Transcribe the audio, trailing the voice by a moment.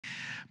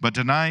But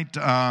tonight,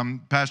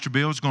 Pastor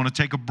Bill is going to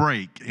take a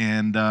break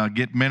and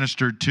get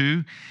ministered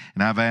to.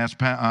 And I've asked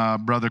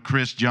Brother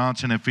Chris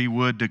Johnson if he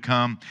would to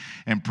come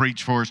and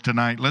preach for us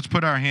tonight. Let's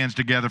put our hands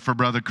together for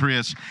Brother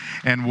Chris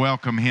and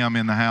welcome him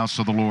in the house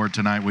of the Lord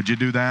tonight. Would you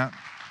do that?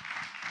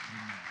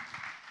 Amen.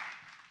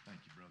 Thank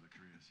you, Brother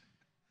Chris.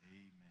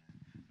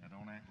 Amen. Now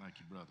don't act like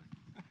your brother.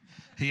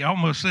 He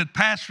almost said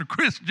Pastor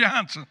Chris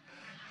Johnson.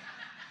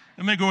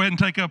 Let me go ahead and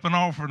take up an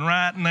offering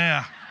right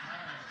now.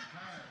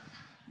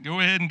 Go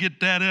ahead and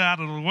get that out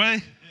of the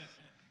way.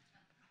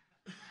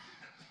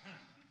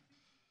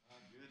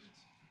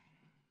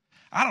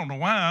 I don't know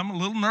why I'm a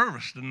little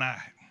nervous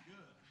tonight.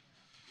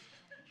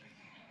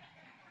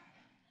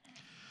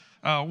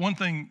 One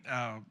thing,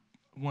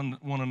 one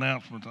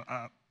announcement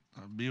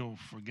Bill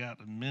forgot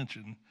to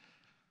mention.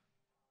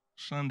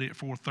 Sunday at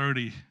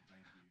 4:30,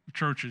 the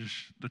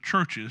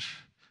churches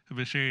of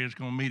this area is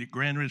going to meet at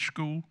Grand Ridge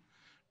School,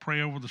 pray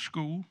over the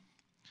school.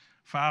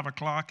 5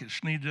 o'clock at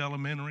Sneeds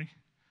Elementary.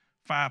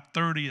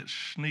 5:30 at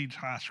Sneeds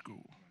High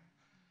School.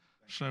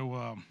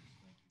 So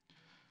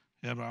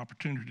you have an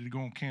opportunity to go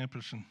on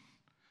campus and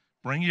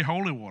bring your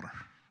holy water.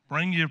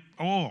 Bring your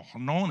oil,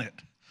 anoint it.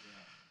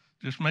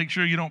 Just make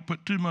sure you don't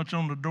put too much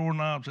on the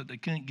doorknobs that they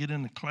can't get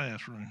in the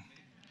classroom.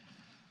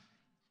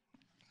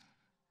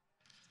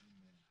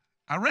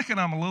 I reckon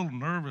I'm a little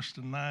nervous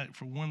tonight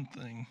for one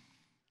thing.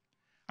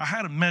 I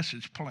had a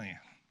message planned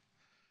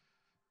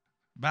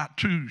about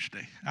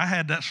Tuesday. I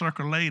had that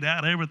sucker laid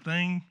out,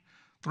 everything,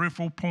 3 or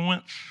 4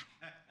 points.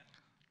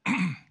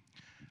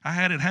 I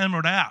had it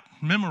hammered out,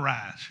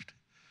 memorized.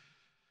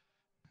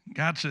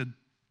 God said,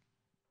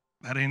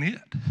 that ain't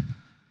it.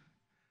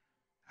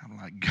 I'm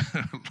like,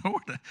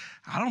 Lord,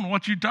 I don't know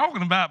what you're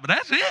talking about, but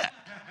that's it.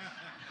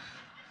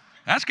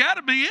 That's got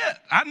to be it.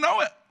 I know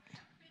it.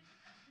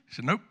 He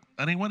said, nope,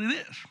 that ain't what it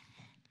is.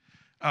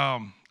 I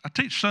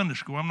teach Sunday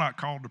school. I'm not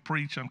called to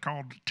preach. I'm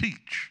called to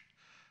teach.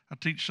 I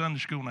teach Sunday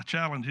school, and I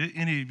challenge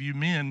any of you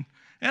men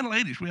and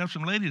ladies. We have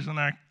some ladies in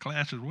our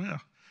class as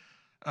well.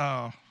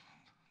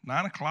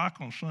 9 o'clock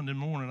on Sunday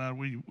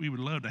morning, we would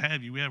love to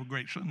have you. We have a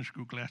great Sunday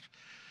school class.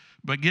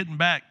 But getting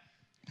back,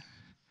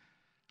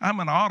 I'm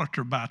an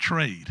auditor by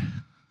trade.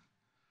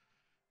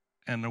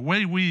 And the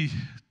way we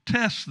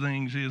test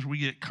things is we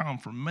get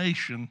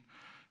confirmation.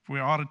 If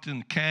we're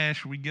auditing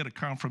cash, we get a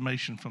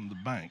confirmation from the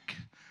bank.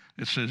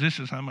 It says this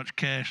is how much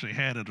cash they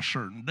had at a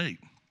certain date.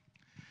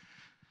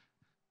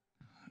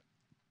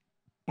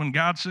 When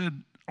God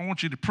said, I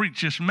want you to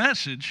preach this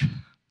message,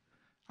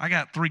 I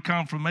got 3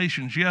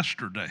 confirmations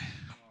yesterday.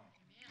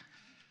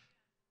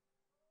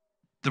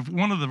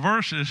 One of the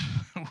verses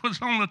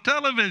was on a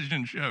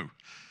television show.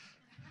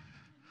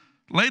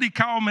 Lady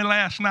called me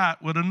last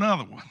night with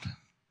another one.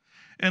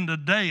 And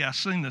today I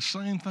seen the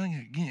same thing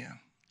again.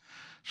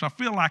 So I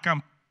feel like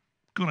I'm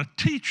going to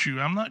teach you.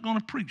 I'm not going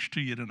to preach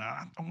to you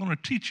tonight. I'm going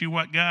to teach you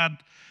what God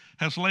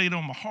has laid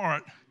on my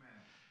heart.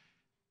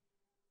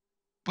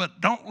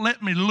 But don't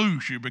let me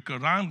lose you,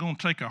 because I'm going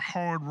to take a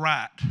hard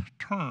right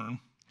turn.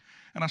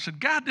 And I said,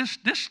 God,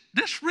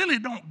 this really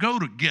don't go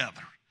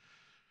together.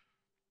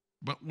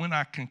 But when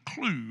I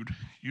conclude,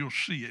 you'll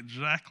see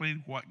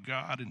exactly what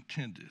God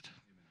intended.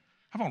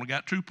 I've only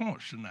got 2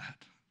 points tonight.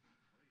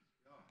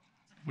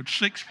 With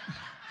 6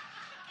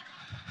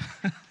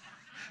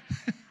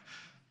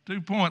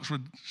 2 points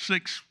with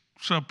 6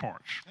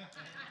 subparts.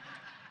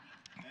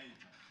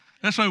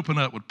 Let's open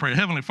up with prayer.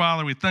 Heavenly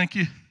Father, we thank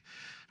you.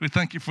 We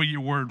thank you for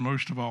your word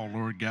most of all,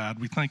 Lord God.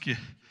 We thank you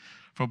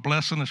for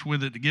blessing us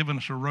with it, to giving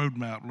us a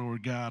roadmap,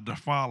 Lord God, to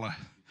follow.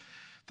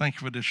 Thank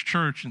you for this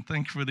church, and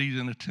thank you for these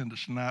in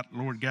attendance tonight,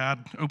 Lord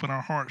God. Open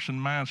our hearts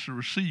and minds to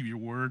receive your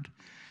word.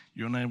 In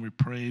your name we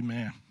pray,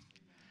 amen.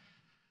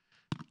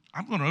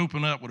 I'm going to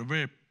open up with a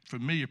very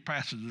familiar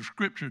passage of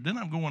Scripture. Then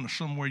I'm going to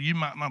somewhere you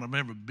might not have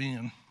ever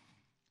been.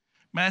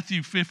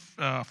 Matthew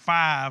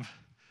 5,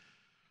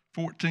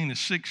 14 to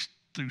 6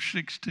 through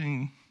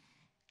 16.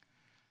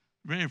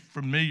 Very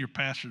familiar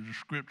passage of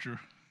Scripture.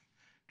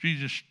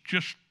 Jesus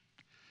just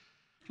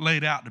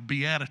laid out the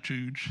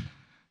Beatitudes.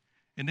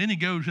 And then he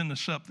goes into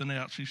something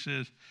else. He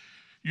says,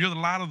 you're the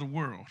light of the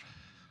world.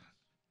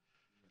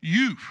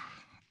 You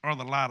are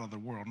the light of the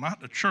world, not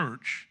the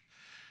church.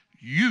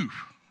 You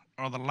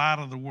are the light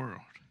of the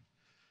world.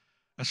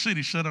 A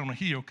city set on a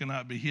hill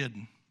cannot be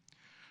hidden,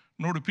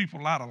 nor do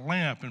people light a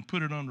lamp and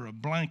put it under a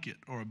blanket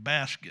or a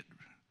basket,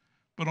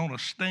 but on a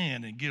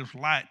stand, and gives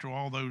light to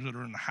all those that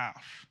are in the house.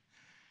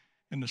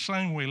 In the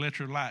same way, let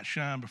your light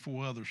shine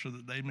before others, so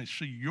that they may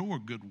see your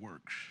good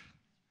works.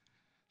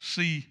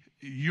 See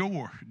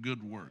your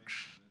good works.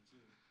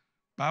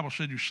 The Bible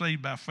said you're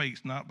saved by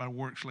faith, not by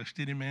works, lest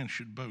any man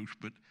should boast.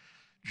 But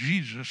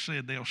Jesus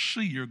said they'll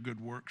see your good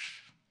works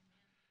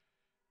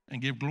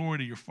and give glory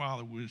to your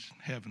Father who is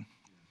in heaven.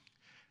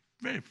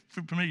 Very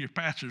familiar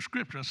passage of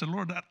Scripture. I said,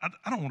 Lord,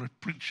 I don't want to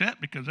preach that,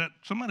 because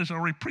somebody's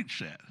already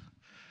preached that.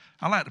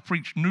 I like to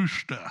preach new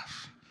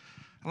stuff.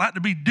 I like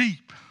to be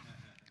deep.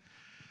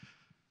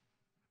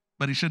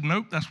 But he said,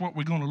 nope, that's what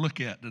we're going to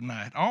look at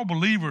tonight. All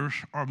believers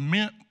are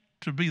meant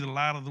to be the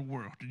light of the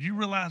world. Did you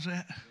realize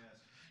that? Yes.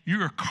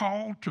 You are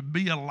called to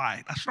be a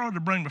light. I started to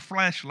bring the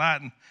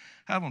flashlight and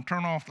have them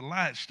turn off the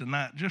lights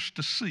tonight just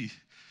to see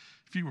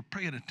if you were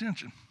paying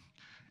attention.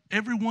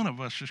 Every one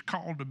of us is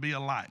called to be a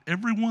light.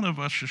 Every one of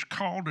us is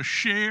called to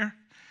share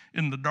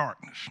in the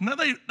darkness. Now,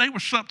 they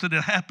was something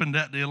that happened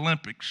at the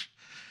Olympics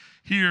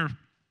here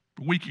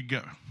a week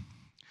ago.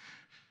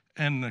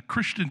 And the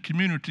Christian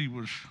community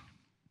was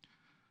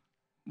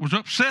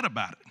upset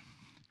about it.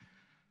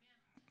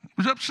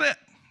 Was upset,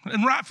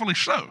 and rightfully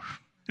so.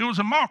 It was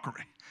a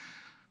mockery.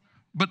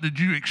 But did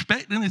you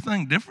expect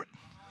anything different?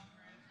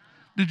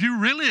 Did you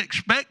really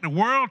expect the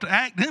world to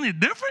act any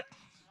different?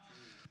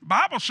 The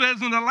Bible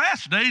says in the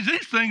last days,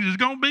 these things is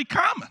going to be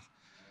common.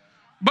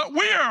 But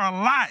we are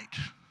a light.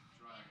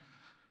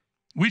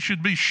 We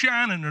should be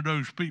shining to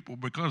those people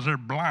because they're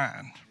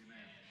blind.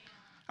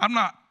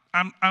 I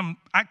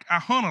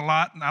hunt a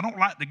lot, and I don't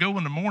like to go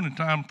in the morning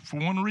time for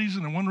one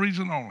reason and one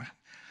reason only.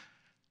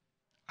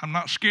 I'm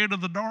not scared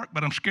of the dark,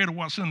 but I'm scared of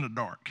what's in the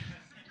dark.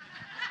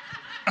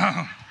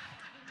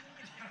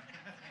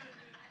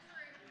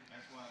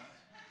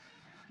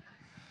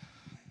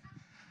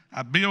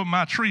 I build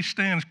my tree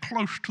stands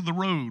close to the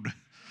road.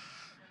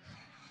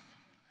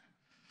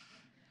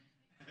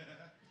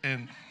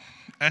 And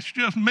that's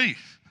just me.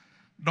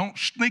 Don't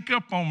sneak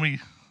up on me.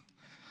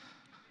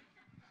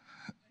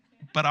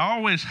 But I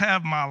always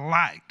have my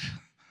light,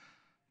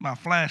 my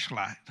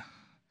flashlight.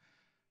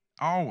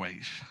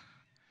 Always.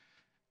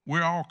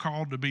 We're all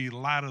called to be the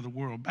light of the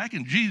world. Back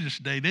in Jesus'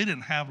 day, they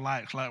didn't have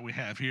lights like we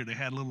have here. They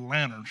had little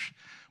lanterns.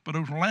 But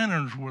those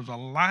lanterns was a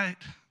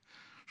light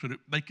so that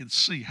they could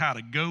see how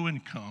to go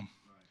and come.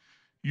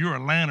 You're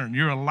a lantern.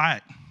 You're a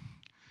light.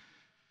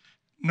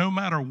 No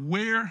matter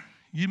where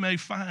you may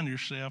find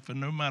yourself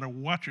and no matter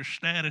what your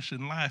status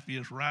in life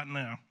is right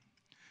now,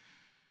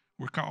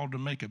 we're called to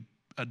make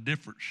a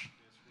difference.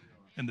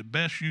 And the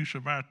best use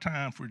of our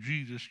time for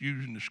Jesus,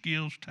 using the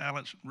skills,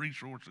 talents, and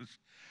resources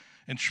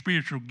and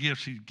spiritual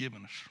gifts he's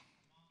given us.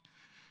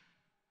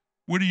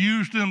 We're to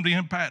use them to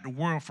impact the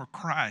world for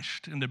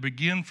Christ and to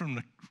begin from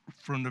the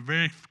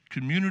very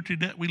community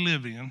that we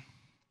live in.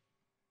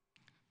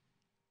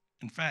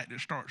 In fact, it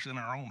starts in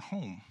our own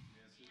home.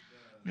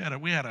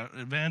 We had an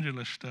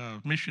evangelist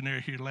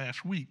missionary here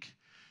last week,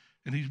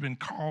 and he's been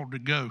called to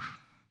go.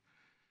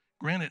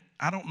 Granted,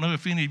 I don't know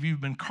if any of you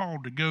have been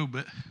called to go,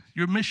 but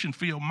your mission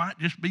field might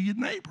just be your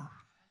neighbor.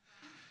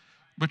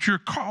 But you're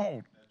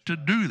called to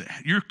do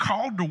that. You're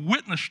called to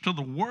witness to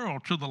the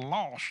world, to the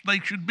lost. They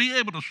should be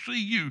able to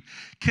see you.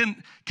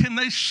 Can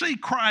they see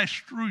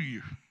Christ through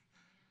you?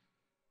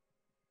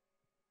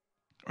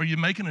 Are you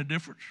making a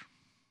difference?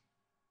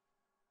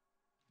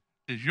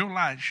 Is your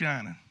light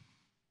shining?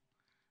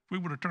 If we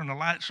were to turn the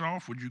lights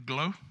off, would you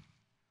glow?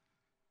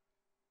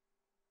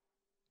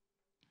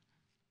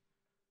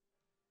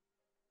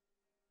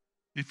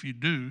 If you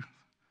do,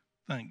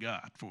 thank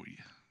God for you.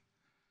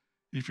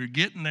 If you're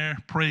getting there,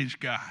 praise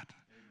God. Amen.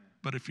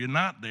 But if you're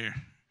not there,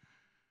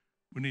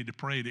 we need to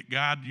pray that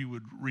God, you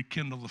would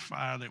rekindle the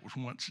fire that was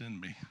once in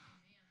me. Amen.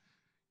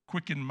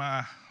 Quicken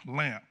my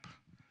lamp. Yes.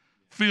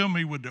 Fill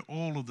me with the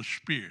oil of the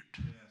Spirit.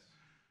 Yes.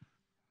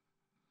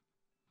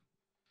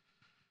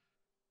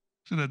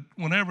 So that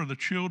whenever the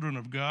children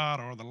of God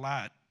are the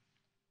light,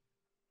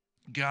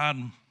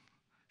 God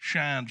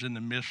shines in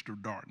the midst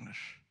of darkness.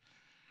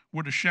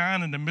 We're to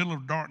shine in the middle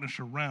of darkness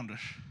around us.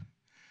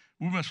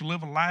 We must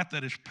live a life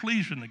that is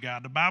pleasing to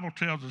God. The Bible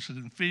tells us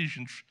in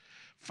Ephesians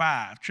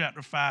 5,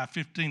 chapter 5,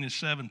 15 and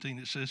 17,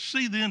 it says,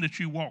 "See then that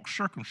you walk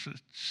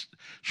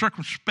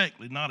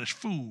circumspectly, not as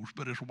fools,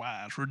 but as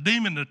wise,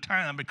 redeeming the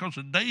time because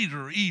the days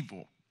are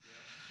evil.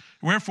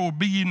 Wherefore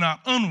be ye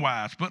not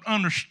unwise, but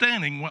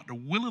understanding what the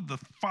will of the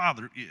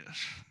Father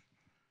is."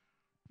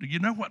 Do you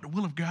know what the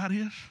will of God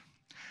is?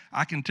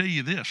 I can tell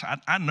you this.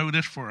 I know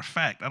this for a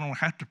fact. I don't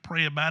have to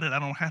pray about it. I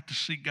don't have to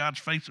seek God's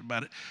face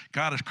about it.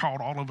 God has called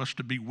all of us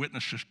to be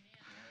witnesses.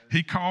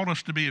 He called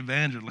us to be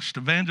evangelists.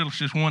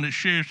 Evangelist is one that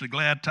shares the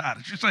glad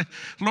tidings. You say,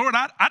 "Lord,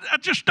 I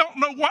just don't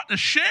know what to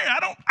share.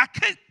 I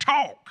can't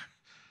talk.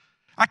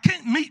 I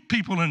can't meet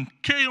people and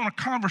carry on a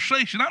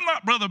conversation. I'm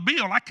not Brother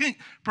Bill. I can't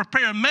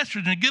prepare a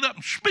message and get up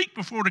and speak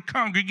before the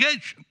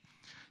congregation."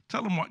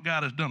 Tell them what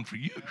God has done for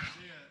you.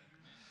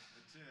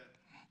 That's it.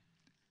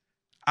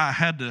 I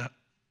had the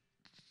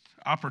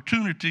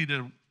opportunity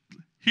to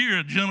hear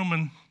a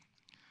gentleman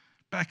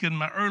back in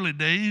my early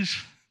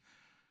days,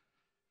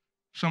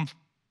 some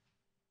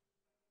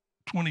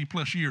 20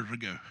 plus years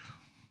ago.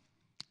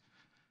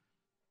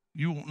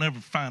 You won't never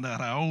find out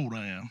how old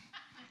I am.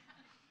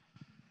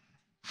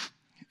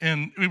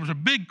 And it was a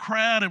big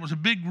crowd. It was a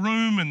big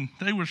room, and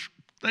there was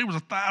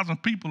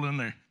 1,000 people in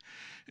there.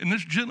 And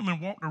this gentleman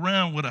walked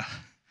around with a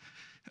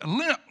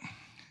limp,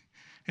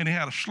 and he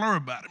had a slur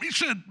about him. He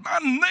said, "My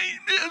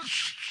name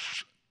is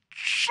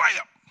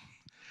Sam,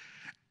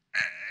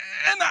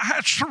 and I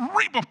had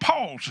cerebral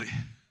palsy."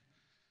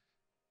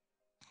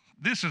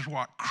 This is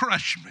what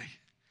crushed me.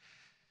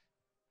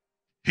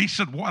 He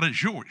said, "What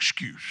is your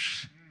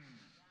excuse?"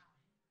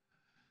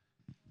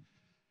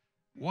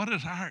 What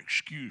is our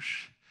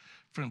excuse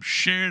from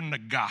sharing the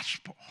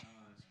gospel?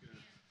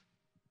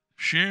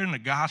 sharing the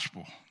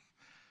gospel.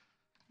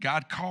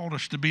 God called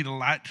us to be the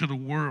light to the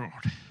world.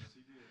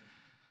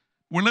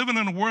 We're living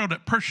in a world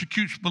that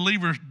persecutes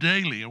believers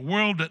daily, a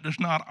world that does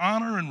not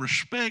honor and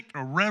respect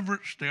or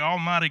reverence the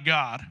Almighty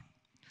God,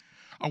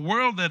 a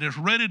world that is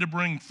ready to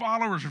bring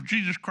followers of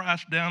Jesus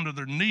Christ down to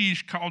their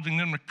knees, causing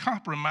them to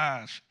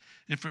compromise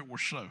if it were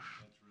so. That's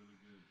really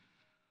good.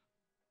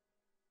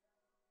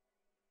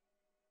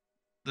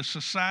 The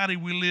society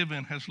we live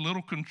in has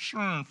little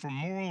concern for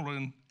moral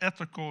and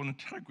ethical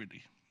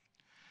integrity.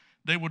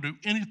 They will do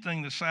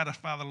anything to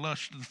satisfy the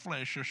lust of the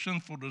flesh, their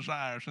sinful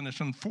desires, and it's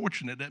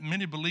unfortunate that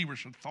many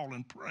believers have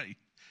fallen prey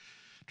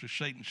to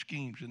Satan's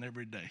schemes in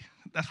every day.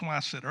 That's why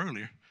I said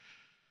earlier,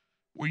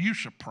 were you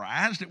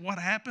surprised at what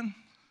happened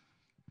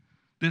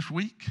this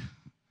week?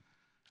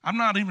 I'm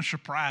not even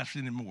surprised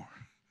anymore.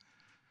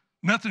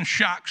 Nothing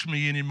shocks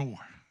me anymore.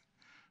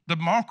 The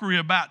mockery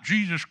about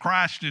Jesus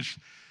Christ is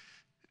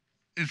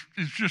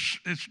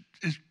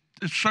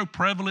so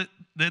prevalent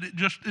that it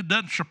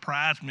doesn't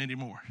surprise me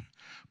anymore.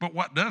 But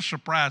what does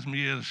surprise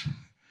me is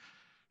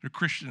the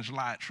Christians'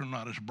 lights are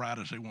not as bright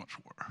as they once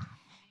were.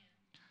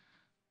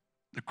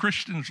 The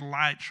Christians'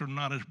 lights are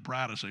not as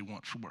bright as they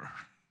once were.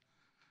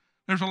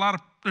 There's a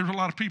lot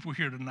of people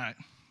here tonight,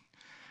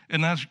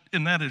 and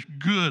that is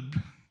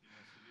good.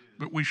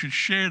 But we should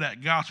share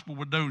that gospel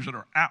with those that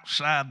are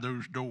outside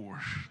those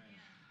doors.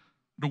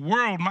 The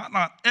world might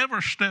not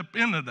ever step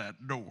into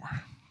that door.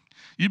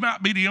 You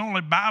might be the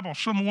only Bible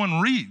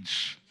someone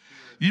reads.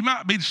 You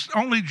might be the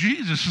only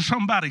Jesus that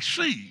somebody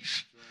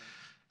sees.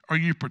 Are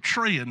you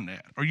portraying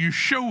that? Are you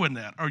showing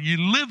that? Are you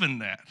living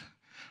that?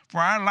 For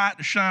our light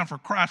to shine for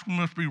Christ, we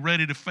must be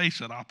ready to face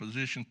that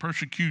opposition,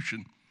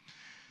 persecution.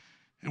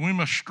 And we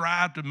must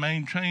strive to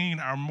maintain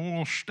our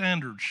moral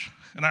standards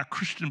and our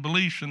Christian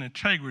beliefs and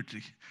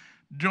integrity.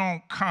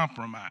 Don't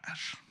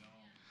compromise.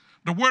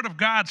 The Word of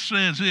God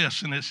says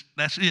this, and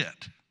that's it.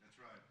 That's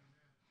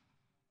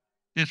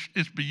right.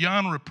 It's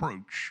beyond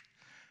reproach.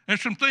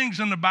 There's some things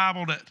in the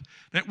Bible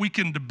that we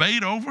can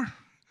debate over,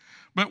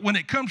 but when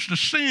it comes to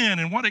sin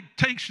and what it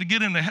takes to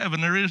get into heaven,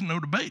 there is no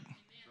debate.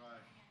 That's right.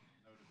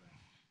 No debate.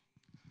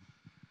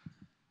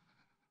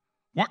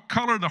 What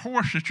color the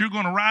horse that you're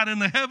going to ride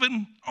into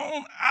heaven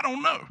on, I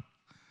don't know.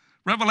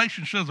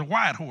 Revelation says a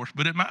white horse,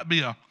 but it might be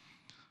a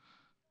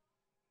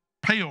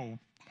pale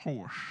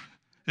horse.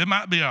 It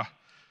might be a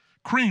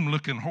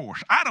cream-looking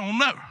horse. I don't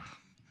know.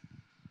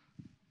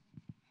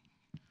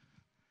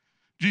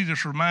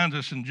 Jesus reminds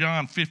us in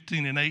John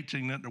 15 and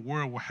 18 that the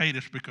world will hate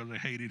us because they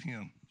hated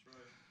him. That's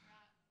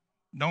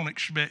right. Don't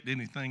expect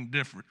anything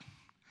different.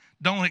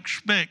 Don't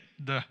expect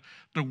the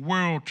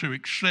world to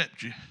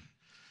accept you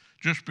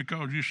just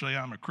because you say,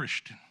 I'm a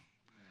Christian.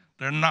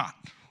 They're not.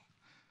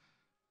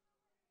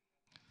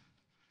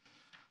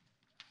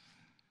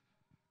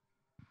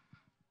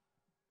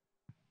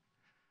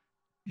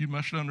 You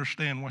must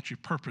understand what your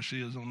purpose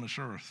is on this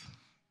earth.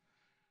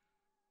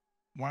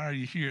 Why are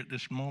you here at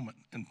this moment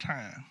in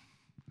time?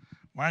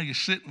 Why are you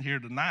sitting here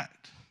tonight?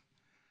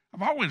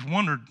 I've always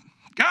wondered,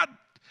 God,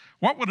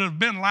 what would it have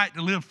been like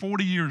to live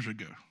 40 years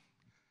ago?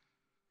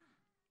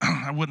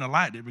 I wouldn't have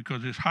liked it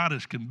because it's hot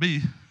as can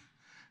be,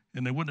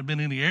 and there wouldn't have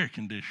been any air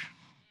conditioning.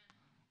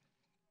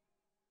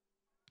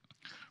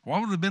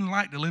 What would it have been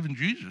like to live in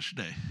Jesus'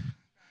 day?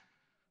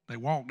 They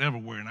walked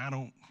everywhere,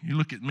 and you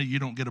look at me, you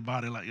don't get a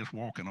body like this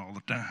walking all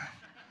the time.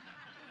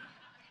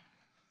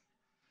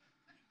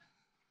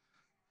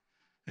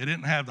 They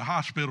didn't have the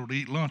hospital to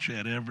eat lunch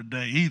at every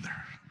day either.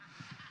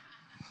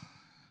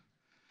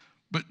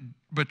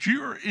 But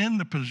you're in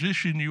the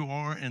position you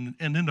are and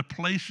in the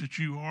place that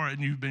you are, and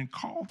you've been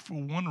called for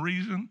one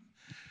reason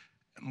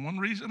and one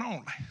reason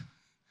only,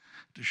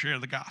 to share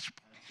the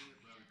gospel,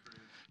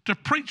 to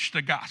preach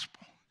the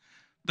gospel,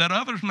 that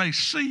others may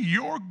see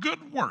your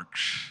good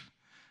works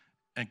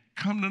and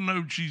come to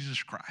know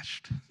Jesus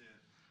Christ.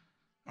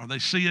 Are they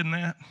seeing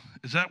that?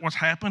 Is that what's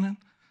happening?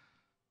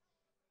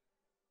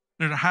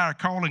 There's a higher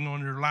calling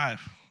on your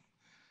life.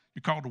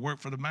 You're called to work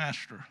for the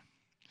Master.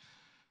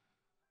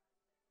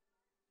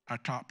 Our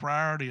top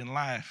priority in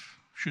life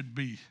should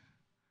be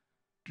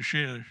to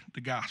share the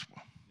gospel.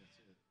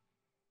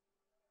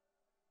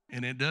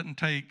 And it doesn't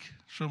take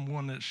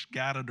someone that's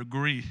got a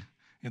degree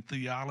in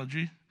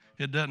theology.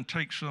 It doesn't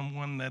take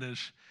someone that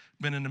has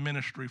been in the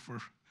ministry for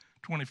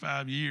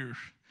 25 years.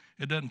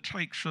 It doesn't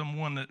take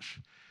someone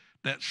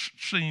that's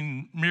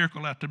seen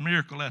miracle after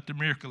miracle after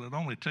miracle. It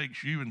only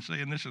takes you and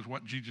saying, this is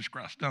what Jesus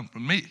Christ done for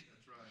me. That's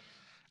right.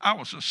 I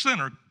was a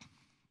sinner,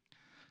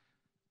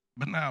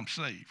 but now I'm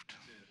saved.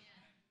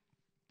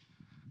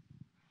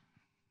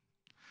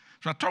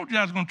 So I told you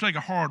I was going to take a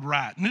hard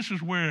right, and this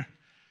is where,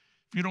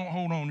 if you don't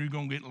hold on, you're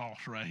going to get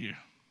lost right here.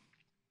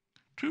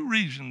 Two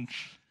reasons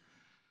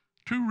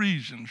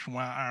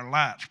why our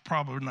light's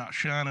probably not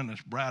shining as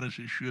bright as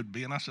it should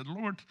be. And I said,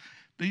 Lord,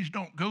 these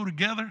don't go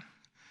together.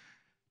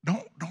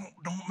 Don't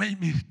make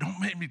me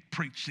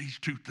preach these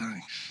two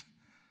things.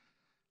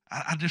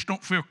 I just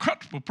don't feel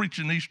comfortable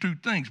preaching these two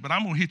things, but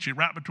I'm going to hit you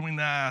right between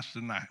the eyes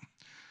tonight.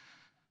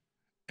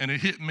 And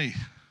it hit me.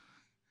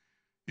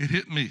 It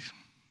hit me.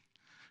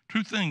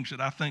 Two things that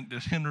I think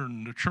that's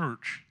hindering the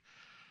church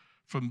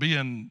from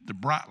being the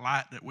bright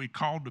light that we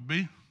called to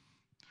be.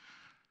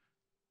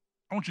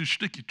 I want you to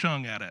stick your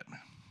tongue out at me.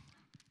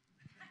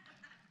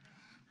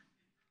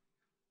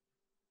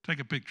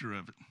 Take a picture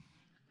of it.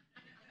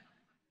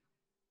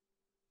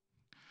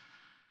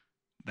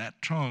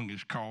 That tongue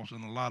is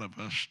causing a lot of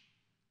us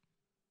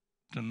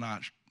to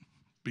not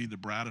be the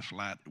brightest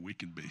light that we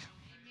can be.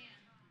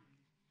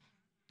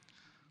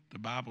 The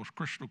Bible's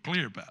crystal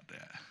clear about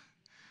that.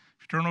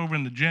 If you turn over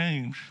into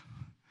James,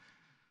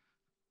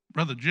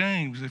 Brother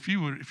James, if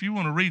you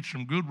want to read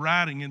some good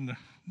writing in the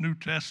New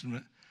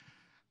Testament,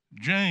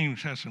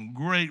 James has some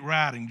great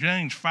writing.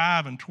 James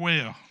 5 and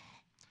 12.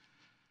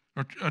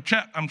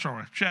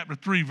 Chapter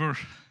 3, verse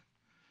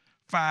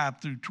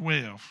 5 through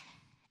 12.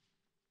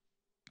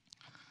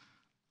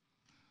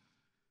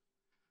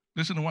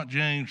 Listen to what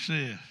James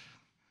says.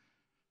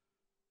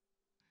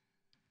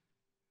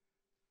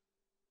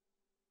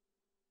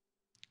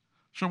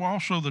 So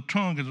also the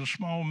tongue is a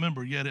small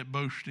member, yet it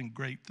boasts in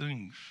great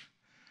things.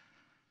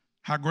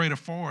 How great a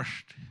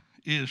forest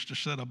is to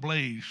set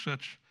ablaze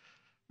such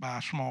by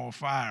a small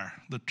fire.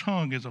 The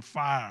tongue is a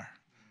fire,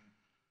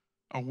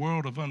 a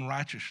world of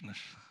unrighteousness.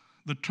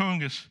 The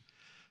tongue is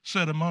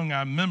set among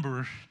our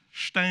members,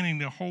 staining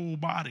the whole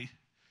body,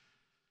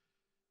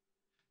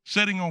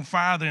 setting on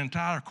fire the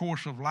entire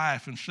course of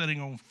life, and setting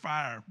on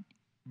fire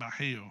by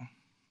hell.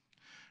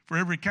 For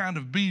every kind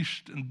of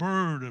beast and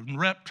bird and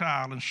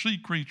reptile and sea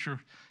creature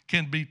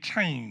can be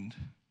tamed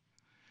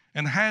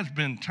and has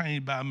been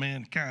tamed by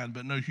mankind,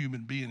 but no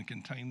human being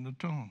can tame the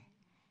tongue.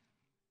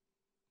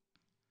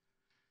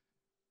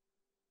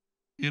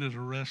 It is a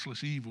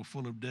restless evil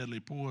full of deadly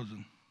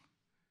poison.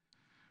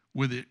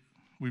 With it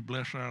we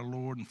bless our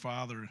Lord and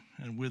Father,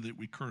 and with it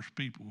we curse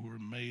people who are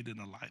made in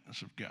the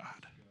likeness of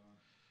God.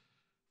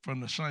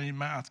 From the same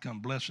mouth come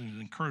blessings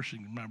and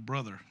cursings, my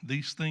brother.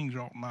 These things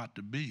ought not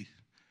to be.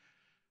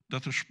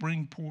 Doth a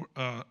spring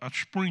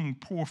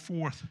pour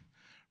forth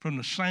from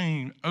the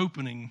same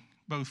opening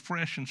both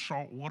fresh and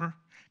salt water?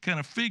 Can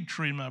a fig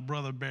tree, my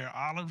brother, bear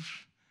olives,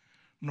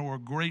 nor a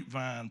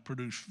grapevine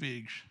produce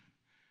figs?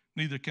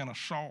 Neither can a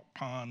salt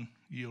pond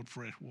yield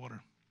fresh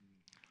water.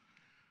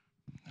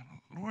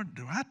 Lord,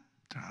 do I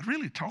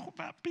really talk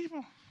about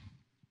people?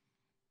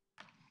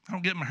 I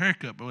don't get my hair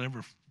cut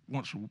every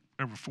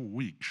 4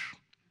 weeks.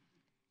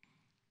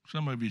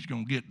 Some of you's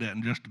going to get that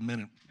in just a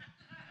minute.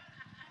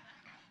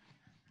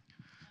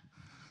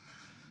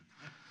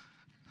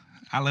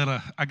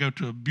 I go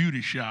to a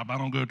beauty shop. I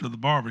don't go to the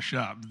barber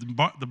shop.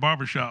 The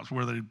barber shop's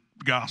where they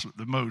gossip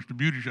the most. The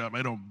beauty shop,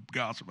 they don't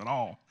gossip at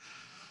all.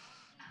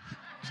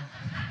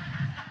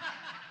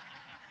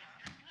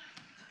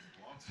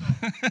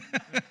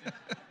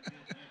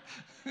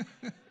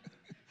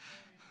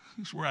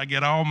 That's where I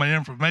get all my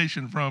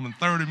information from in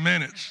 30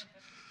 minutes.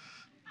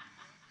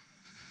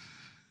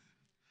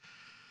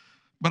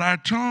 But our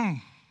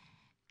tongue,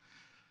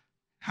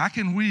 how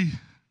can we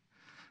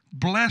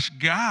bless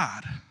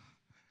God?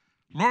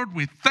 Lord,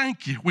 we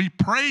thank you. We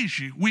praise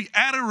you. We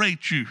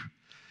adorate you.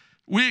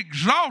 We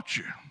exalt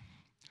you.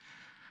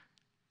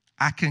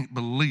 I can't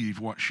believe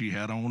what she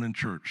had on in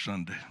church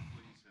Sunday.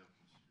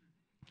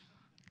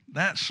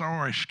 That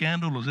sorry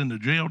scandal is in the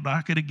jail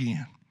docket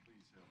again.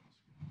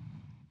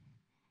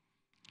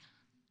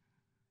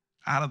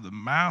 Out of the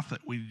mouth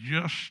that we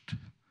just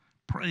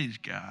praise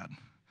God,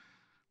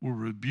 we're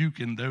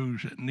rebuking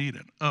those that need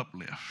an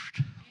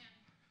uplift.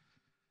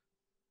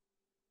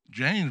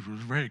 James was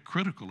very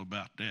critical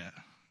about that.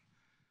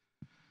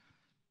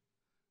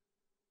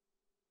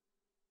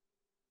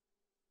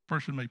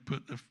 Person may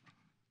put the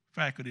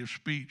faculty of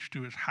speech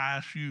to its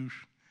highest use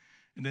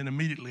and then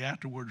immediately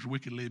afterwards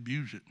wickedly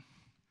abuse it.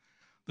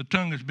 The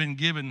tongue has been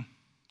given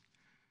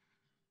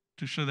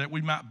so that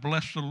we might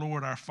bless the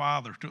Lord our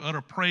Father, to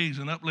utter praise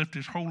and uplift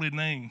his holy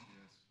name. Yes.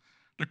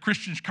 The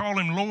Christians call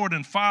him Lord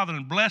and Father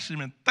and bless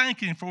him and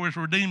thank him for his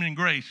redeeming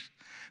grace.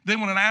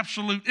 Then when an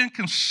absolute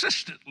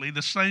inconsistently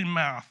the same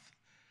mouth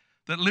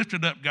that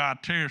lifted up God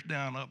tears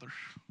down others,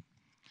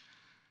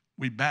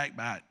 we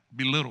backbite,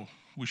 belittle,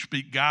 we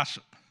speak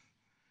gossip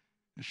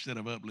instead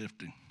of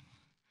uplifting.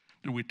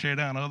 Do we tear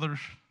down others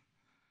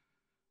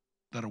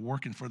that are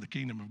working for the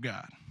kingdom of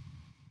God?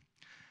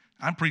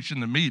 I'm preaching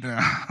to me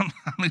now.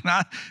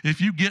 If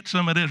you get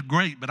some of this,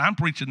 great, but I'm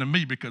preaching to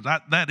me because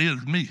that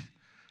is me.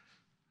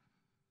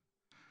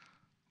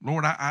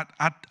 Lord, I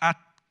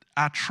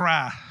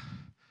try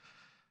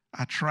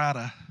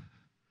to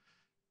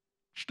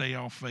stay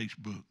off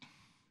Facebook.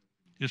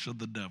 It's of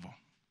the devil.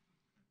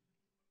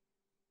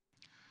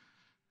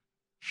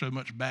 So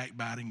much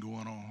backbiting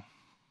going on.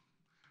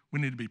 We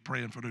need to be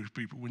praying for those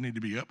people. We need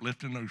to be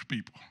uplifting those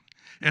people.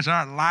 Is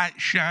our light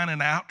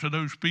shining out to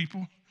those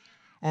people?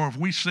 Or have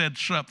we said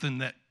something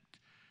that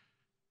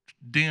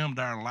dimmed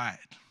our light?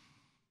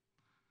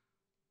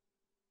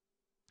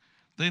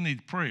 They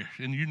need prayer,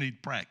 and you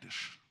need practice.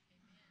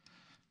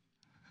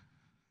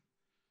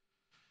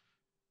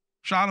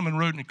 Solomon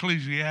wrote in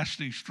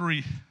Ecclesiastes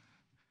 3,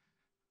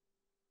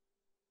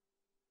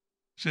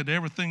 Said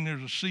everything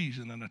there's a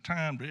season and a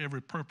time to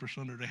every purpose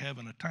under the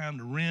heaven, a time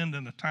to rend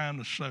and a time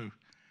to sow,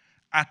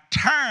 a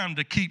time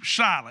to keep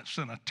silence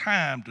and a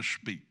time to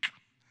speak.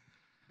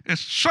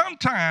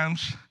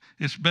 Sometimes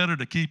it's better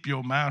to keep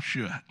your mouth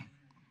shut.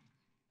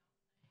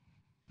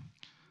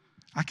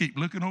 I keep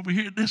looking over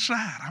here at this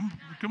side.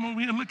 Come over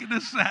here and look at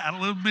this side a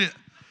little bit.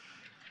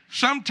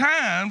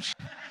 Sometimes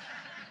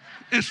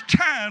it's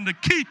time to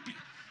keep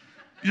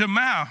your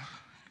mouth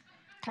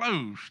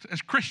closed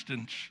as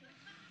Christians.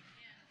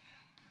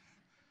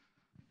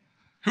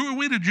 Who are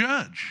we to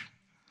judge?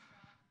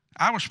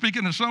 I was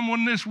speaking to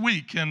someone this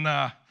week, and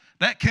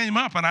that came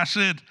up, and I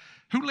said,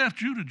 who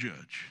left you to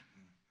judge?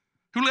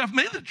 Who left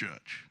me to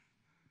judge?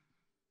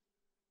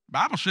 The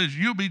Bible says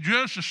you'll be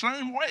judged the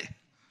same way.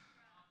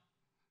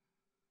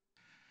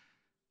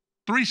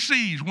 3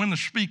 C's, when to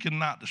speak and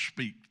not to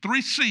speak.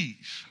 3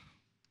 C's.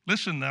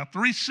 Listen now,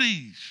 3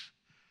 C's.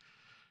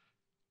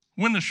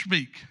 When to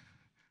speak,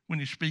 when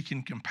you speak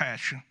in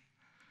compassion.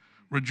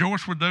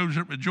 Rejoice with those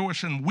that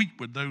rejoice and weep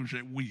with those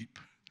that weep.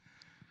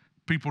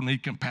 People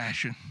need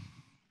compassion.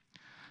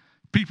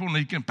 People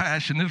need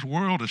compassion. This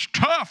world is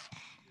tough.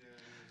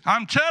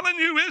 I'm telling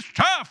you, it's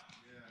tough.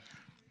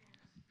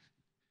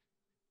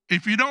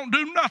 If you don't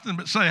do nothing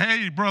but say,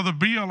 hey, Brother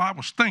Bill, I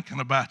was thinking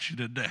about you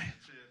today.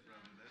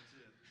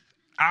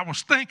 I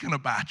was thinking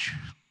about you.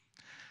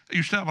 I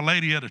used to have a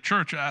lady at a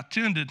church I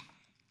attended.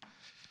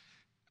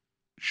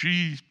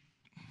 She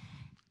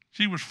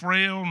was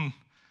frail and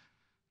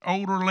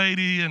older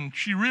lady, and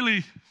she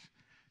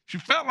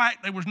felt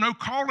like there was no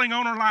calling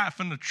on her life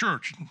in the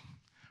church.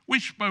 We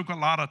spoke a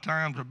lot of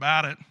times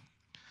about it.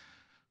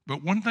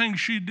 But one thing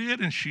she did,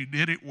 and she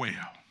did it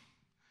well.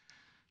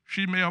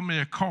 She mailed me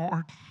a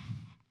card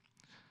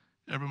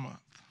every month.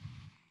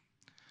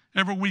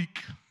 Every week.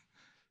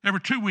 Every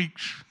 2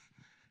 weeks.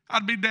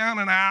 I'd be down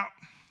and out.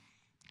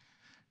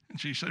 And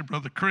she'd say,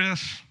 Brother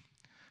Chris,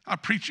 I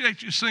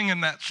appreciate you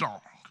singing that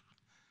song.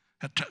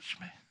 That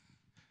touched me.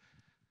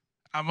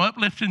 I'm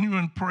uplifting you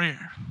in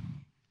prayer.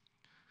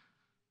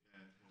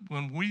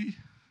 When we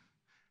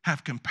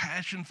have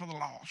compassion for the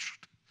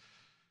lost,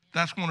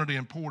 that's one of the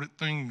important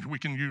things we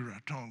can use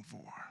our tongue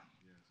for.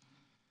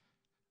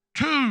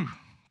 2,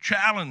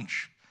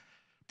 challenge.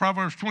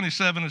 Proverbs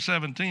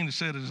 27:17, it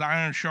said, as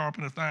iron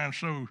sharpeneth iron,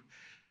 so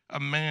a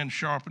man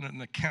sharpeneth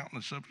the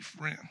countenance of his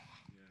friend.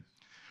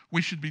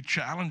 We should be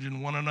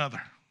challenging one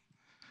another.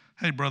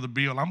 Hey, Brother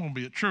Bill, I'm going to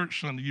be at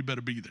church Sunday. You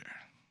better be there.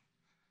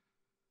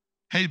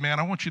 Hey, man,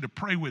 I want you to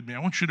pray with me. I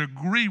want you to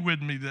agree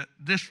with me that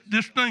this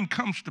thing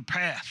comes to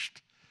pass.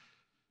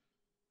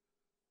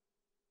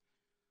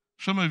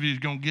 Some of you are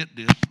going to get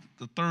this.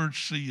 The 3rd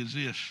C is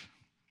this.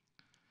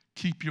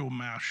 Keep your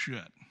mouth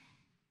shut.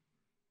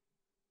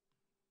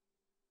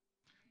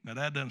 Now,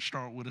 that doesn't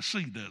start with a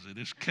C, does it?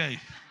 It's K.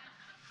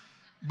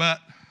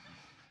 But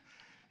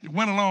it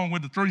went along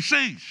with the 3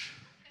 C's.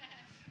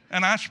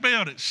 And I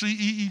spelled it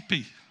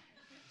C-E-E-P.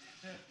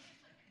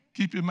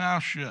 Keep your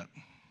mouth shut.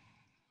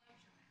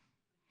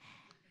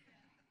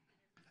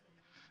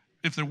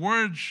 If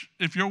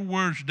your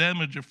words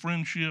damage a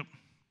friendship,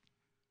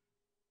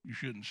 you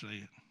shouldn't say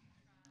it.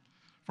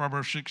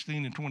 Proverbs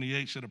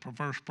 16:28 said a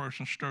perverse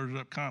person stirs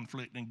up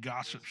conflict and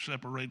gossip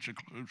separates a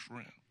close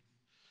friend.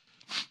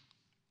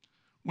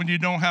 When you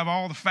don't have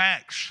all the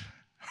facts.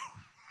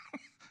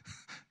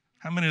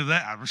 How many of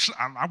that?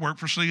 I work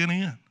for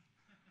CNN.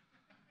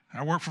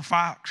 I work for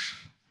Fox.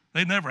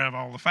 They never have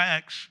all the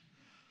facts.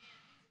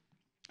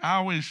 I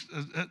always,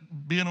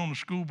 being on the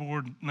school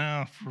board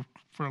now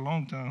for a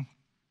long time,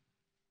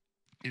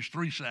 there's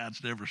 3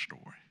 sides to every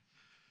story.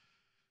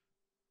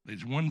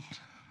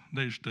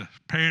 There's the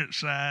parent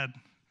side,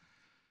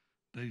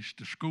 there's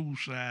the school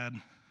side,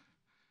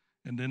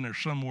 and then there's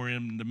somewhere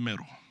in the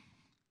middle.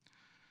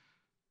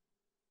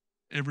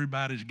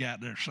 Everybody's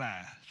got their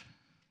side.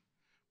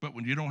 But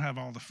when you don't have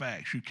all the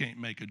facts, you can't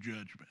make a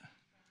judgment.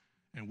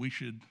 And we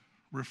should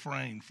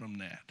refrain from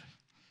that.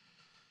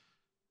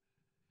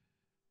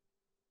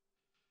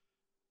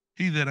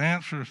 He that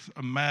answereth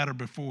a matter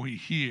before he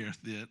heareth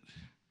it,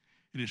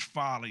 it is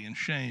folly and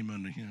shame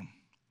unto him.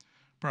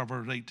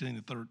 Proverbs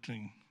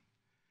 18:13.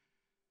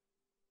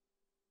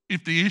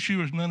 If the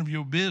issue is none of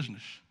your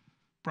business,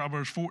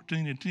 Proverbs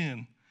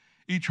 14:10,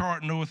 each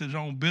heart knoweth his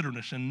own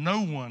bitterness, and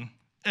no one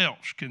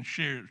else can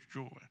share its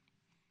joy.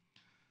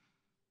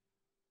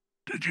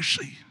 Did you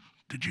see?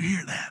 Did you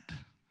hear that?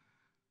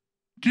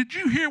 Did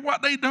you hear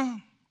what they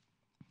done?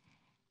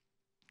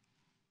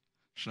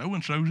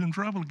 So-and-so's in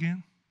trouble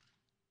again.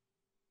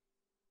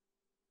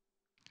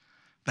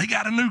 They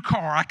got a new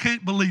car. I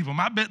can't believe them.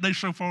 I bet they're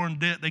so far in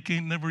debt they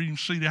can't never even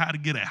see how to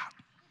get out.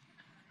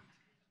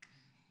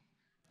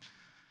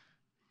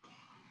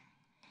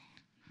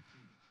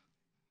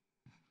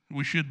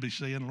 We should be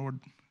saying,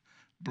 Lord,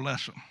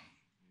 bless them.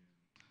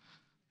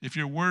 If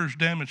your words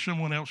damage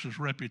someone else's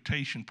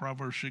reputation,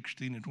 Proverbs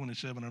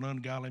 16:27, an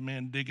ungodly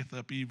man diggeth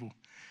up evil,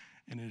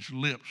 and his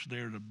lips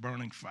there's a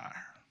burning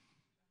fire.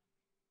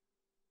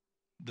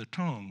 The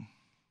tongue,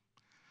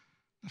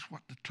 that's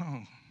what the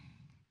tongue.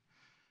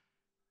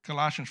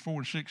 Colossians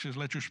 4:6 says,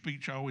 let your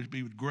speech always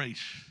be with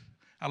grace.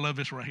 I love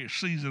this right here,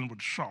 seasoned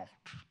with salt,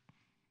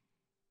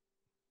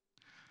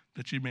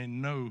 that you may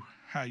know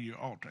how you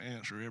ought to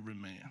answer every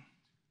man.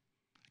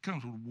 It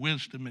comes with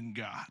wisdom in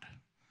God.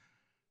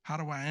 How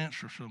do I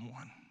answer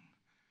someone?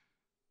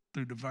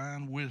 Through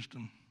divine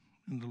wisdom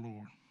in the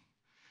Lord.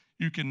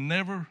 You can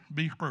never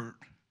be hurt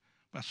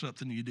by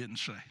something you didn't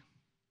say.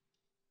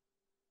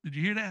 Did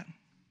you hear that?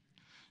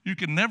 You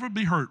can never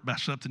be hurt by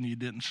something you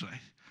didn't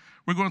say.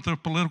 We're going through a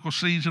political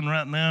season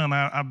right now, and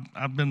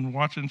I've been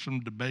watching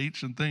some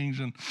debates and things,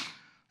 and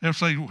they'll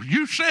say, well,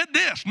 you said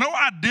this. No,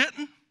 I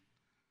didn't.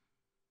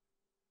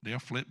 They'll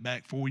flip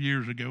back 4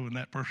 years ago, and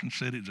that person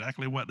said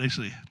exactly what they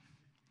said.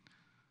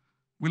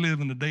 We live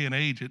in a day and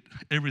age that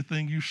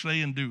everything you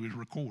say and do is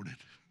recorded,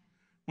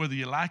 whether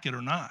you like it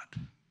or not.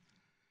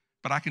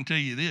 But I can tell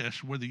you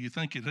this, whether you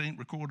think it ain't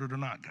recorded or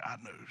not, God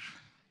knows.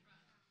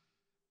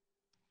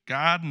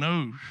 God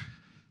knows.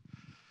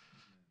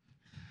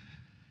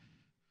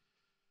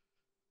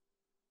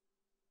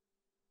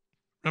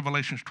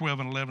 Revelations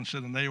 12:11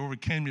 said, and they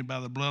overcame me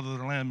by the blood of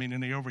the Lamb, meaning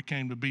they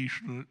overcame the beast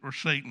or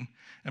Satan,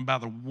 and by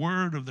the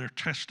word of their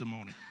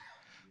testimony,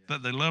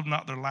 that they loved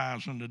not their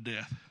lives unto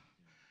death.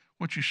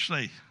 What you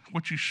say,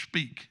 what you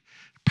speak,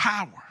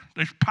 power.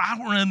 There's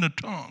power in the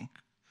tongue.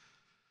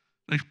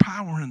 There's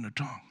power in the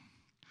tongue.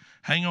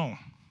 Hang on.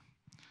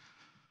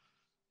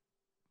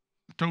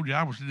 I told you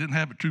didn't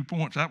have it 2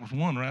 points. That was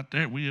one right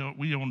there. We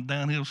on a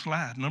downhill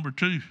slide. Number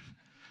 2,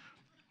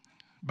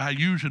 by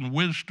using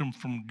wisdom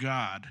from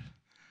God,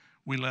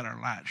 we let our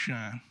light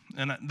shine.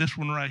 And this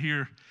one right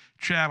here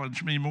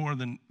challenged me more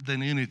than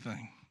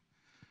anything.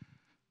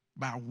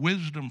 By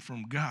wisdom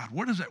from God.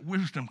 Where does that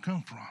wisdom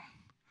come from?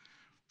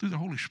 Through the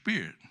Holy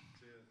Spirit.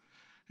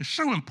 It's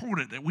so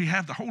important that we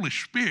have the Holy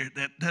Spirit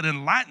that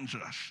enlightens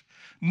us.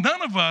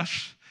 None of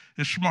us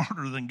is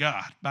smarter than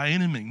God by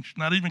any means,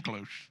 not even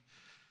close.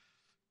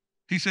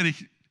 He said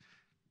he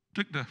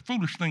took the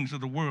foolish things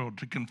of the world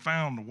to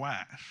confound the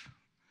wise.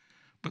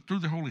 But through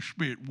the Holy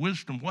Spirit,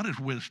 wisdom, what is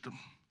wisdom?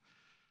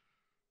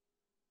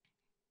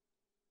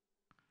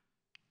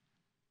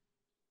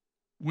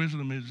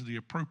 Wisdom is the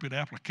appropriate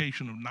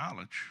application of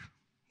knowledge.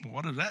 Well,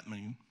 what does that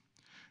mean?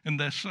 And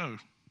that's so.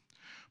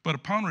 But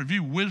upon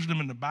review, wisdom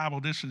in the Bible,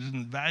 this is an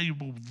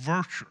invaluable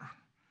virtue.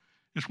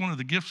 It's one of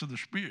the gifts of the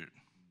Spirit.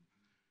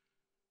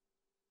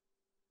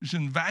 It's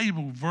an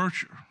invaluable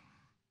virtue.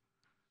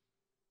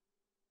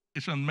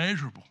 It's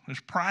unmeasurable,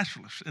 it's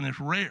priceless, and it's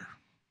rare.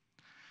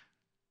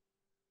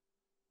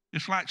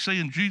 It's like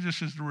saying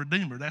Jesus is the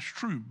Redeemer. That's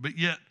true. But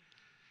yet,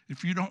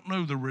 if you don't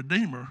know the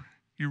Redeemer,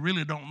 you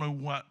really don't know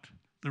what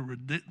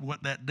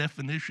that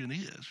definition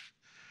is.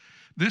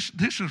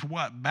 This is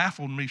what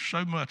baffled me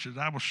so much as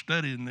I was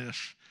studying this.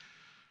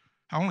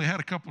 I only had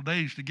a couple of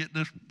days to get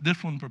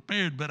this one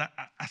prepared, but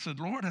I said,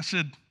 Lord,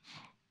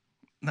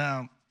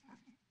 now,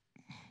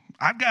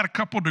 I've got a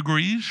couple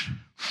degrees.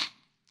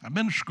 I've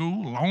been to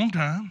school a long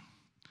time.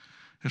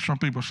 As some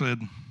people said,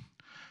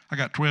 I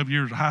got 12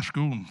 years of high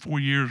school and 4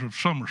 years of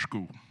summer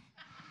school.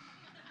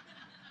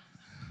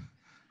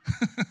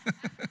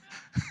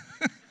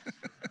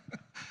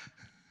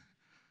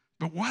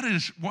 But what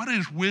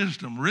is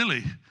wisdom,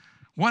 really?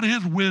 What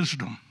is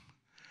wisdom?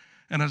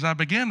 And as I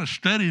began to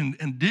study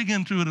and dig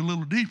into it a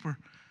little deeper,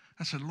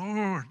 I said,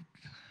 Lord,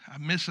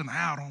 I'm missing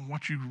out on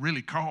what you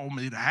really called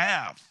me to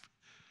have.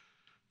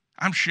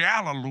 I'm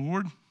shallow,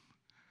 Lord.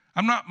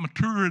 I'm not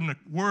mature in the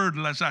word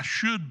as I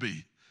should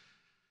be.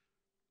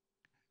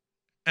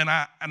 And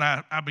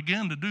I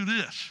began to do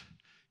this,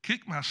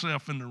 kick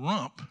myself in the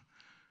rump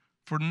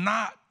for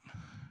not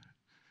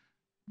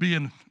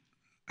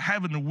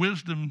having the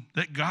wisdom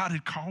that God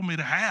had called me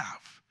to have.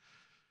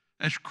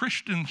 As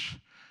Christians,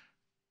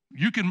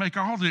 you can make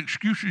all the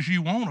excuses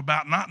you want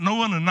about not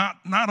knowing and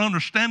not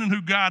understanding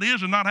who God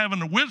is and not having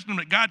the wisdom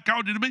that God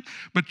called you to be,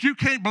 but you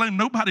can't blame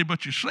nobody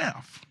but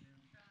yourself.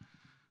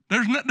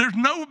 There's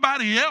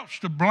nobody else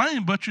to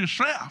blame but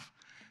yourself.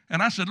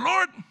 And I said,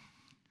 Lord,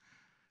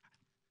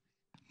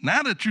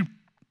 now that you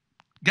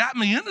got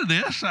me into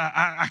this,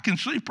 I can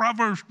see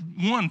Proverbs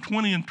 1,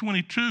 20 and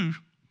 22,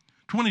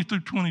 20 through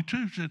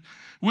 22 said,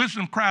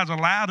 wisdom cries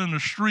aloud in the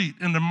street,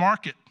 in the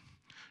market.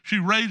 She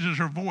raises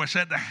her voice.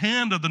 At the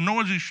hand of the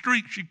noisy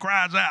street, she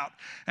cries out.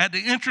 At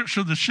the entrance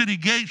of the city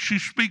gate, she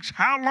speaks,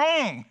 how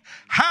long?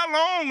 How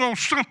long, O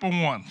simple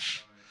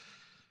ones?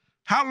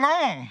 How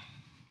long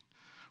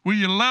will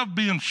you love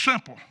being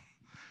simple?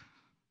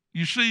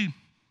 You see,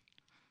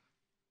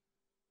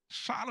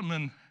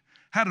 Solomon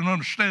had an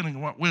understanding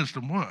of what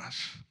wisdom was.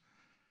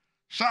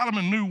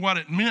 Solomon knew what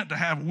it meant to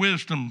have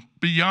wisdom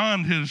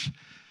beyond his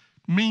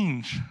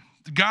means.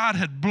 God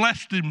had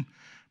blessed him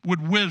with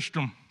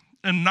wisdom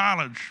and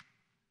knowledge.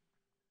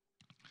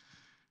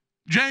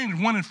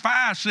 James 1 and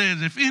 5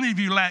 says, if any of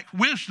you lack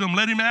wisdom,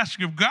 let him ask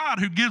of God,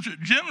 who gives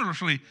it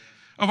generously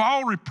of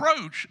all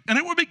reproach, and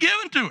it will be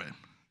given to him.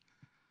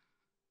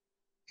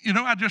 You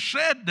know, I just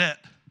said that.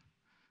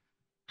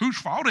 Whose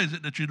fault is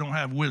it that you don't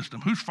have wisdom?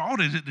 Whose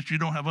fault is it that you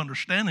don't have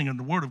understanding of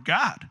the Word of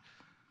God?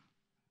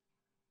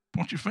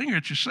 Point your finger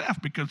at yourself,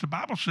 because the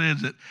Bible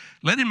says that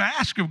let him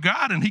ask of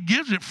God and he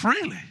gives it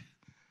freely.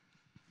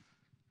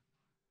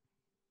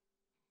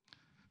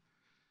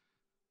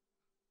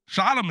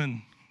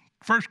 Solomon,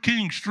 1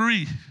 Kings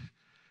 3,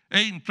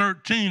 8 and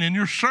 13, and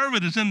your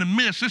servant is in the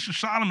midst. This is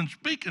Solomon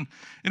speaking.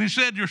 And he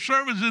said, your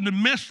servant is in the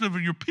midst of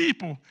your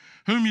people,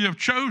 whom you have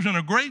chosen,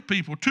 a great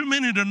people, too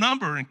many to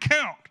number and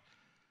count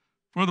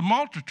for the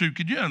multitude.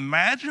 Could you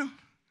imagine?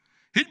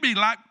 He'd be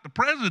like the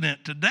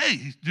president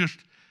today. Just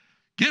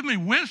give me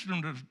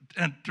wisdom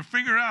to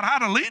figure out how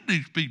to lead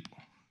these people.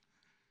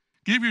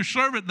 Give your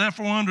servant,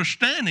 therefore,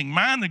 understanding,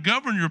 mind to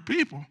govern your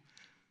people,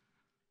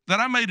 that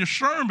I may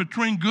discern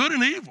between good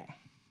and evil.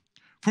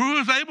 For who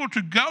is able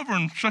to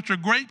govern such a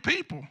great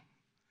people?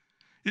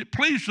 It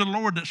pleased the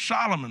Lord that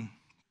Solomon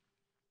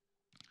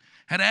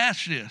had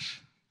asked this.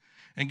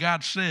 And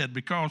God said,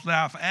 because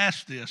thou hast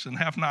asked this, and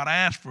have not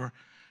asked for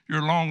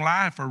your long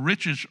life or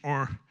riches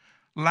or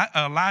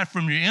life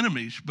from your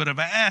enemies, but have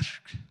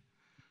asked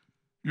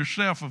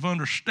yourself of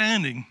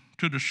understanding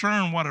to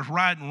discern what is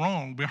right and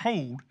wrong,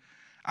 behold,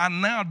 I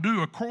now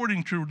do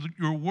according to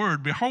your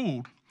word.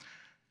 Behold,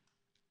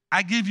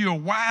 I give you a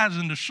wise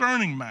and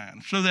discerning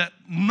mind, so that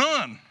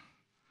none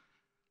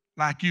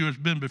like you has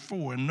been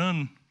before, and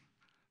none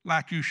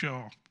like you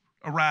shall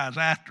arise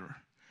after.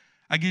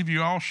 I give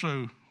you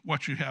also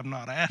what you have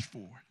not asked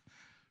for,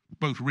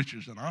 both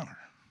riches and honor.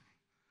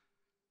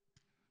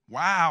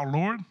 Wow,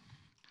 Lord.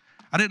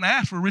 I didn't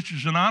ask for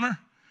riches and honor.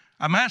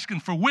 I'm asking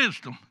for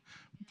wisdom.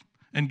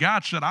 And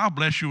God said, I'll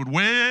bless you with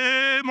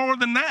way more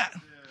than that.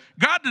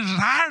 God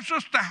desires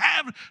us to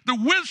have the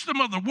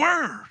wisdom of the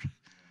word.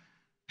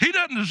 He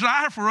doesn't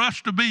desire for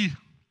us to be,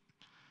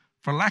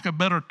 for lack of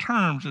better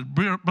terms, as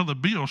Brother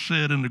Bill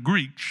said in the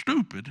Greek,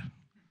 stupid.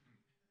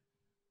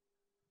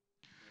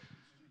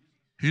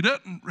 He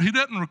doesn't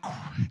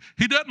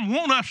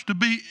want us to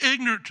be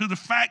ignorant to the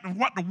fact of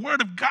what the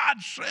Word of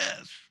God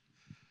says.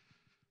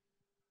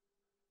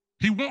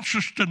 He wants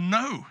us to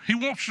know. He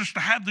wants us to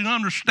have the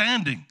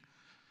understanding.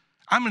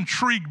 I'm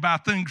intrigued by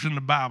things in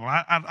the Bible.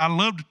 I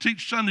love to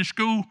teach Sunday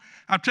school.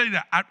 I'll tell you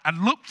that I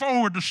look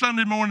forward to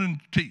Sunday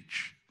morning to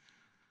teach.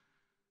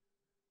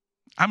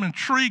 I'm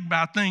intrigued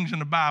by things in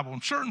the Bible,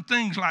 and certain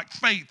things like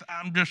faith.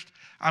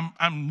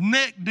 I'm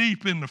neck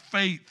deep in the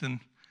faith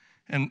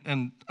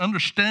and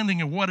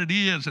understanding of what it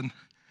is and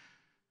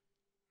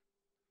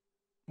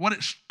what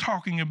it's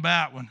talking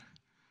about. When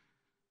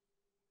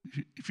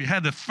if you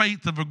had the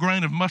faith of a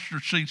grain of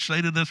mustard seed,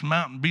 say to this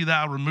mountain, be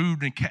thou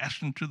removed and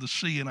cast into the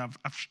sea. And I've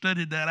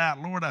studied that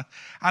out. Lord, I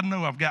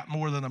know I've got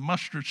more than a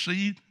mustard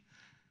seed.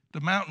 The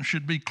mountain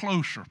should be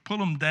closer. Pull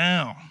them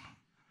down.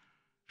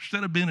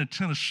 Instead of being in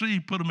Tennessee,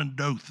 put them in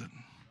Dothan. You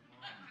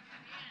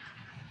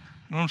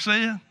know what I'm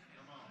saying?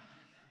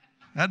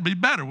 That'd be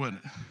better,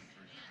 wouldn't it?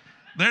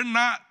 They're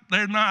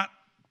not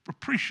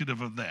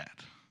appreciative of that.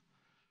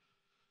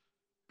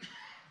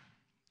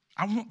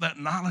 I want that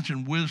knowledge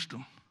and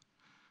wisdom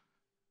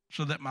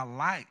so that my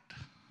light,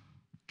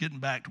 getting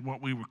back to what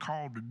we were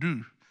called to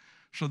do,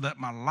 so that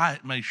my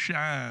light may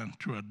shine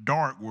to a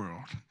dark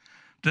world,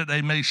 that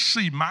they may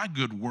see my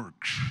good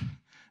works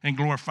and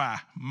glorify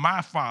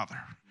my Father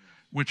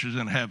which is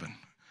in heaven.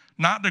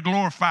 Not to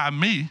glorify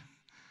me,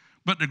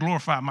 but to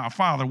glorify my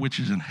Father which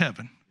is in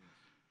heaven.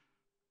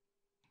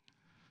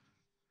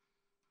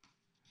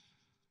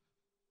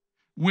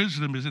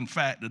 Wisdom is, in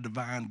fact, a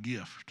divine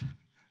gift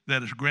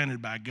that is granted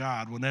by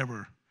God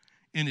whenever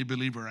any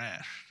believer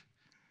asks.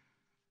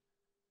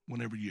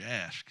 Whenever you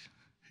ask,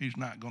 he's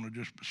not going to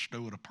just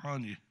bestow it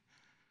upon you.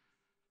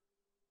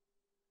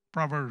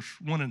 Proverbs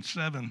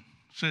 1:7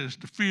 says,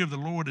 the fear of the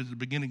Lord is the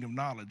beginning of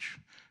knowledge.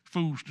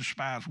 Fools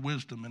despise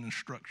wisdom and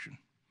instruction.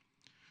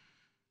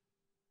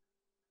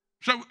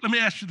 So let me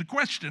ask you the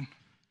question,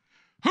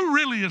 who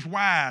really is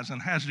wise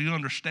and has the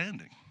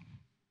understanding?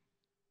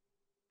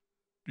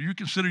 Do you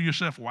consider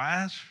yourself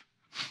wise?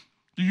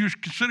 Do you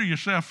consider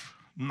yourself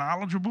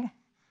knowledgeable?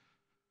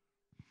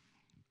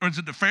 Or is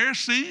it the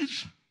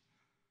Pharisees?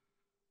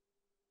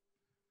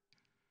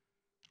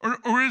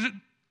 Or is it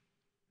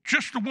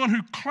just the one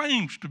who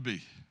claims to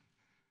be?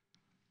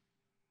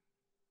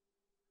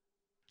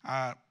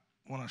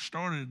 When I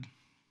started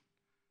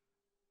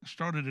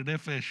at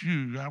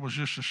FSU, I was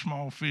just a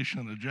small fish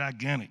in a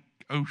gigantic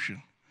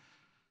ocean.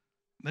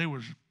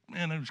 Those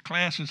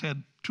classes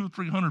had 200 or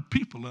 300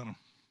 people in them.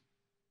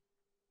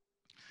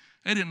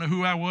 They didn't know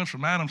who I was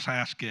from Adam's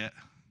house cat.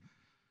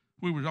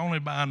 We was only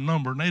by a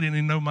number, and they didn't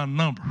even know my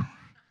number.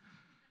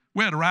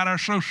 We had to write our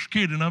Social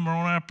Security number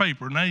on our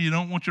paper. Now you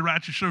don't want you to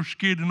write your Social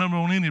Security number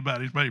on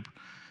anybody's paper.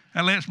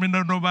 That lets me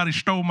know nobody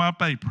stole my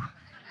paper.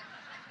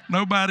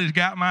 Nobody's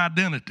got my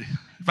identity.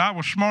 If I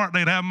was smart,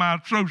 they'd have my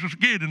Social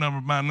Security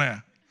number by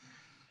now.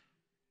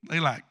 They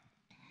like,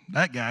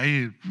 that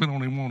guy, we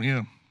don't even want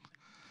him.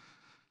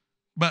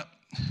 But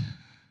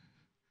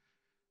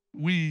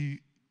we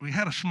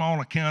had a small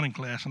accounting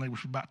class, and there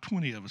was about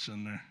 20 of us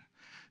in there.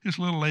 This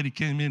little lady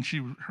came in.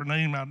 Her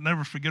name, I'll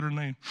never forget her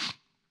name.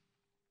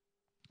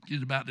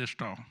 She's about this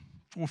tall,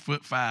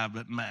 4'5"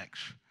 at max.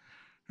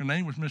 Her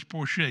name was Miss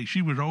Porcher.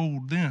 She was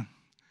old then.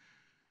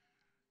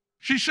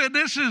 She said,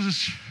 this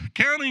is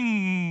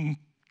counting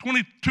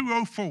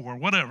 2204,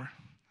 whatever.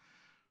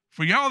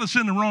 For y'all that's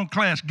in the wrong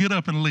class, get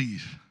up and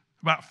leave.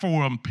 About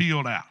 4 of them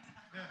peeled out.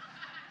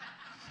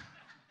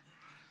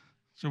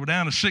 So we're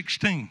down to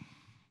 16.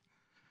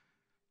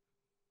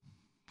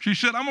 She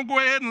said, I'm going to go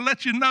ahead and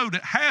let you know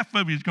that half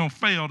of you is going to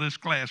fail this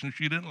class. And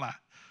she didn't lie.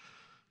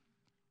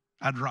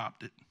 I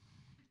dropped it.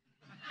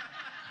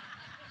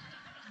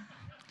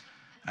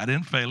 I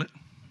didn't fail it.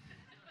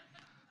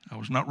 I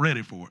was not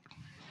ready for it.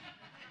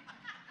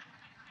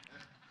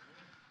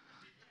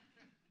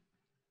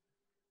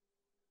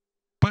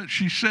 But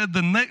she said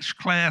the next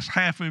class,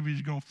 half of you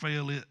is going to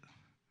fail it.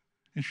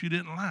 And she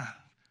didn't lie.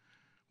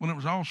 When it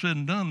was all said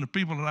and done, the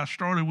people that I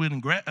started with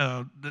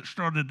that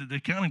started the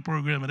accounting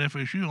program at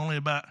FSU, only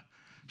about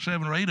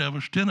 7 or 8 of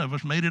us, 10 of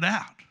us made it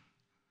out.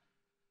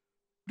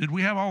 Did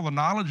we have all the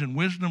knowledge and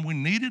wisdom we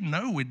needed?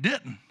 No, we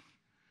didn't.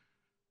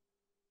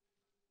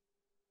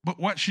 But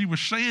what she was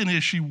saying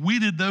is she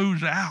weeded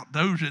those out.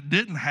 Those that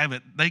didn't have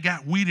it, they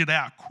got weeded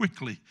out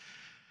quickly.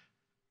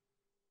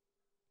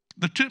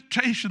 The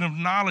temptation of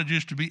knowledge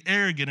is to be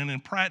arrogant and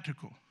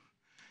impractical.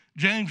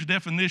 James'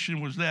 definition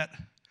was that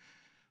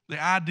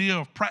the idea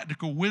of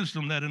practical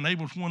wisdom that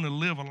enables one to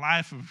live a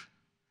life of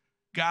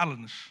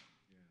godliness.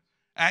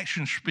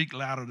 Actions speak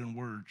louder than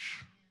words.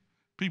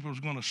 People's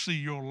going to see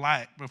your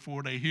light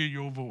before they hear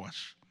your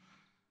voice.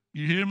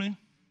 You hear me?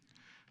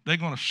 They're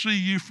going to see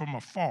you from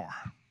afar.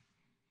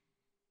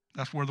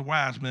 That's where the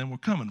wise men were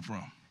coming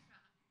from.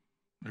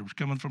 They was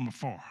coming from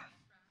afar.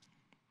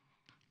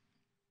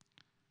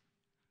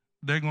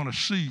 They're going to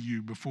see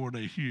you before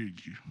they hear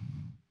you.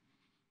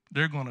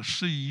 They're going to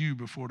see you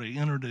before they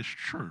enter this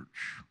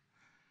church.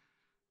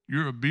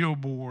 You're a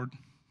billboard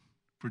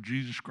for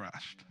Jesus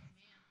Christ.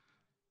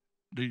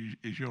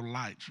 Is your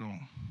lights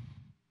on?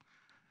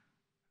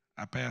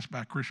 I pass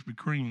by Krispy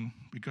Kreme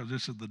because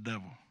this is the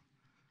devil.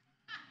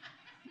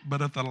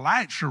 But if the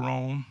lights are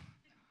on,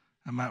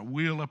 I might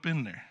wheel up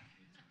in there.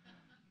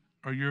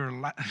 Or you're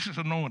it's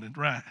anointed,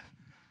 right?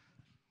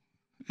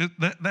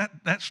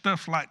 That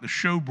stuff's like the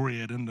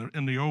showbread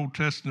in the Old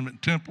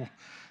Testament temple.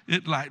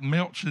 It like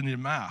melts in your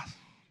mouth.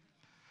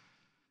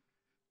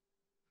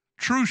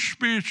 True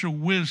spiritual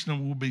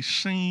wisdom will be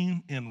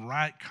seen in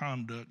right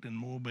conduct and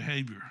moral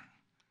behavior.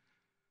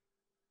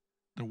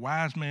 The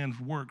wise man's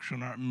works are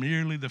not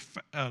merely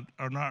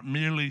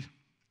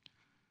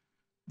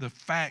the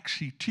facts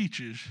he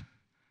teaches,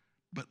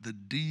 but the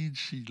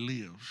deeds he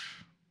lives.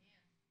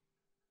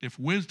 If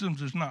wisdom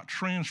does not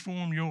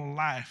transform your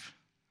life,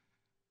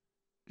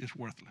 it's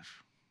worthless.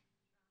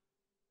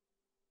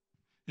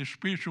 If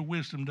spiritual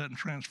wisdom doesn't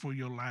transform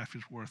your life,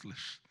 it's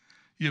worthless.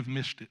 You've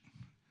missed it.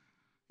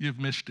 You've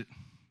missed it.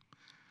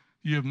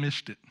 You've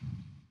missed it.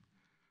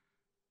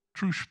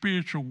 True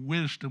spiritual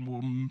wisdom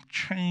will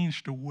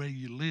change the way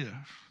you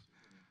live.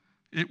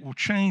 It will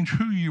change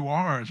who you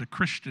are as a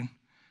Christian.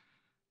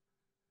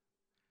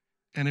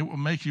 And it will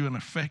make you an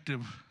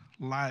effective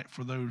light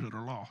for those that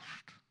are lost.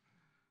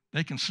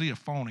 They can see a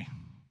phony.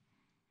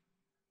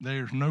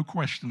 There's no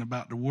question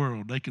about the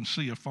world. They can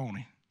see a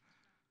phony.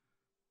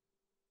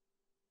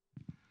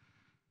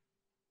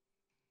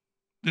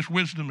 This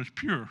wisdom is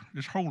pure.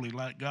 It's holy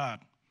like God.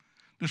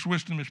 This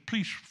wisdom is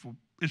peaceful.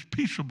 It's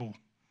peaceable.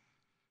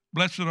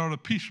 Blessed are the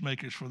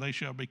peacemakers, for they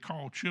shall be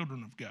called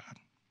children of God.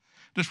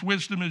 This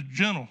wisdom is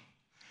gentle.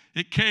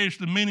 It carries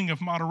the meaning of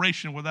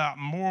moderation without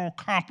moral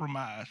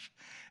compromise,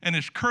 and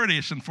is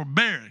courteous and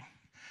forbearing.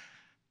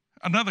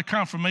 Another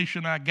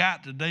confirmation I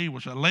got today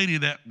was a lady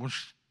that was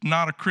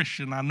not a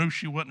Christian. I knew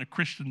she wasn't a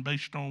Christian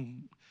based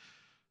on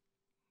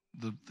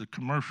the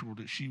commercial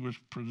that she was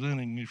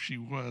presenting. If she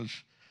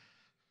was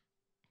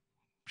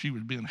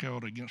being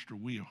held against her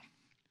will.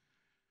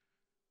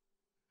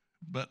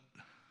 But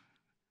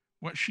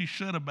what she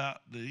said about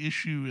the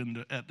issue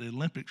at the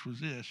Olympics was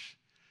this.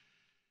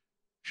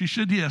 She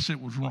said, yes, it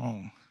was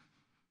wrong.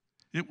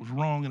 It was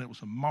wrong and it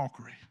was a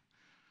mockery.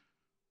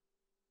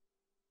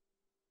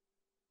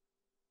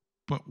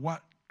 But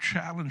what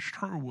challenged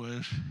her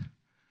was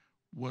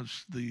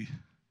the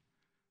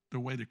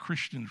way the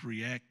Christians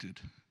reacted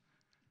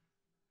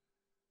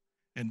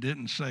and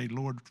didn't say,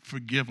 Lord,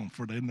 forgive them,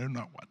 for they know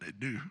not what they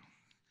do.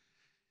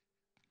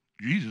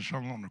 Jesus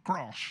hung on the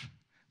cross.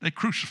 They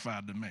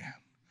crucified the man.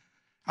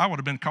 I would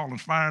have been calling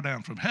fire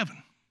down from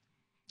heaven.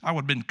 I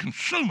would have been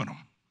consuming them.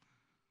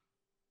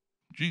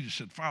 Jesus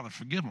said, Father,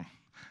 forgive them.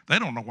 They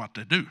don't know what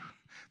they do.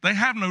 They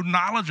have no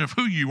knowledge of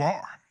who you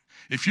are.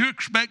 If you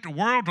expect the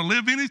world to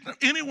live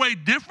any way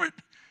different,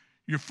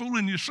 you're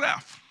fooling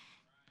yourself.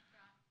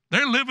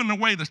 They're living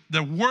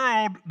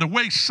the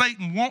way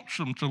Satan wants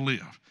them to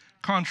live,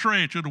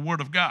 contrary to the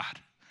Word of God.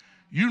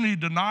 You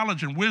need the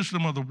knowledge and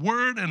wisdom of the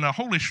Word and the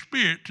Holy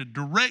Spirit to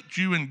direct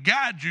you and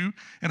guide you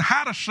and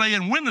how to say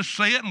and when to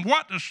say it and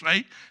what to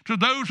say to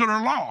those that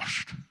are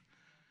lost.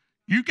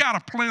 You got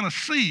to plant a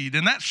seed,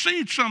 and that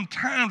seed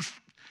sometimes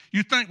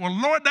you think, well,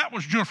 Lord, that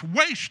was just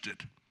wasted.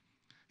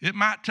 It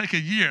might take a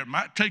year. It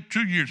might take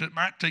 2 years. It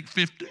might take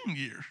 15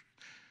 years.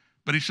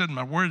 But he said,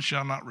 my word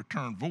shall not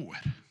return void.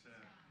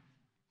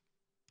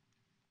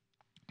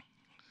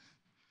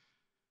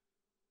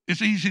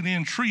 It's easily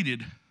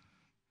entreated.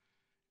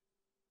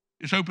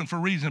 It's open for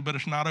reason, but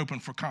it's not open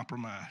for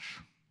compromise.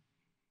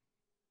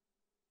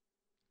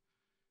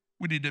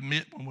 We need to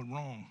admit when we're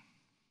wrong.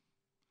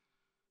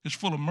 It's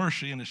full of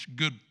mercy and it's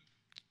good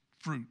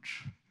fruits.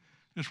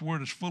 This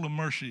word is full of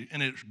mercy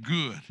and it's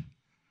good.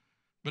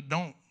 But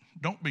don't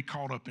be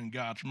caught up in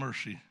God's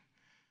mercy.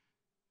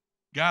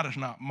 God is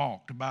not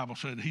mocked. The Bible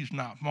said he's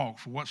not mocked.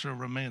 For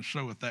whatsoever a man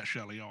soweth, that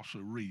shall he also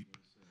reap.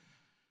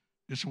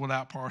 It's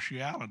without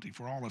partiality,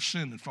 for all have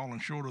sinned and fallen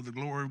short of the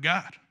glory of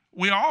God.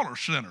 We all are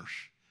sinners.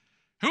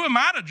 Who am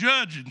I to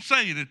judge and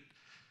say that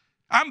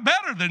I'm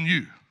better than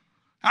you?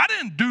 I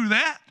didn't do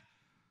that.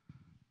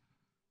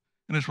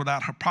 And it's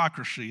without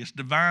hypocrisy. It's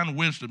divine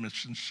wisdom.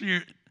 It's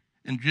sincere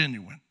and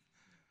genuine.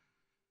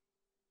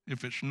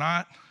 If it's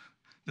not,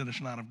 then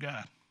it's not of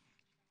God.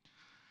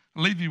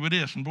 I'll leave you with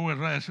this. And boys,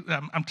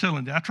 I'm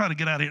telling you, I try to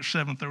get out of here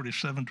at 7:30,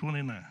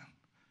 7:29.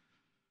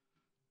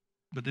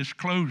 But this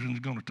closing is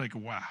going to take a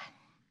while.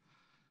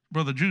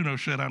 Brother Juno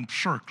said, I'm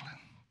circling.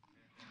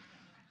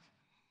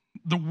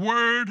 The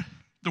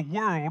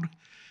world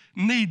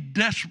need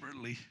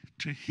desperately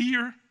to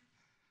hear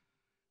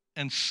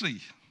and see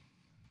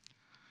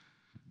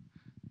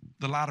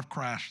the light of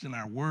Christ in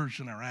our words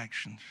and our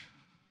actions.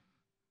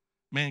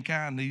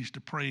 Mankind needs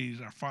to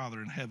praise our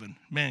Father in heaven.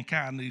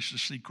 Mankind needs to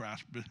see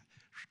Christ's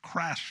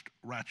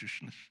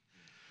righteousness.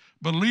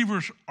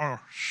 Believers are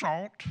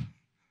salt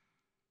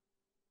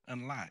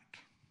and light.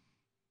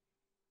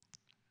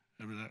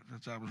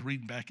 As I was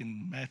reading back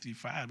in Matthew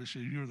 5, it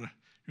says,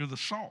 you're the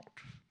salt.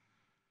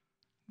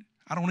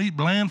 I don't eat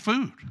bland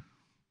food.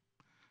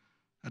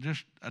 I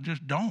just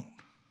don't.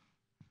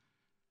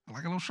 I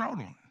like a little salt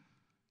on it.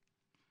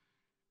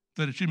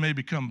 That you may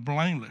become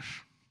blameless.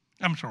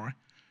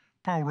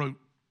 Paul wrote,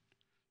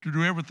 to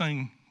do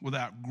everything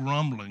without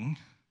grumbling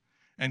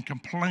and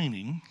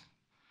complaining,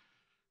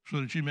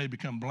 so that you may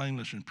become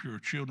blameless and pure,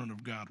 children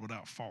of God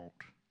without fault,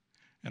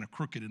 in a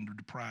crooked and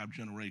deprived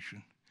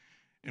generation,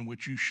 in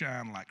which you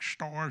shine like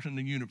stars in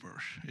the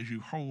universe as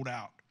you hold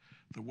out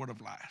the word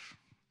of life.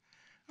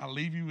 I'll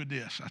leave you with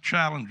this. I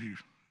challenge you.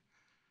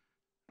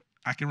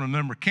 I can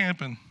remember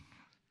camping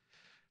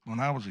when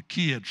I was a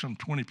kid some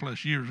 20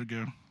 plus years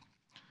ago.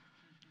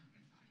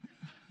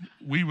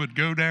 We would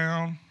go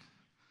down.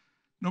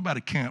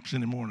 Nobody camps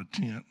anymore in a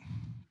tent.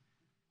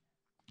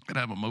 I'd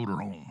have a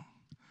motorhome.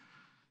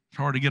 It's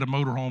hard to get a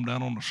motorhome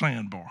down on the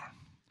sandbar.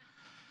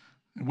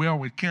 And we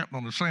always camped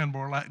on the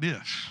sandbar like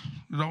this.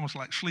 It was almost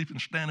like sleeping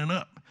standing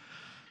up.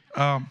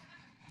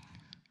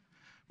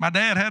 My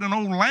dad had an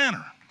old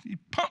lantern. He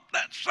pumped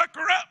that sucker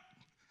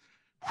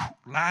up,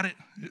 light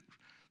it.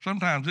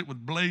 Sometimes it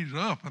would blaze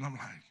up, and I'm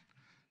like,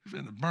 he's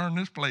going to burn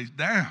this place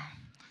down.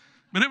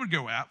 But it would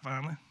go out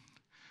finally.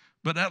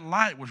 But that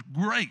light was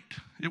great.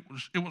 It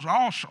was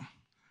awesome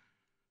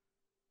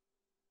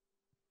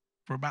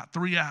for about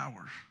 3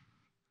 hours.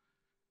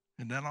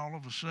 And then all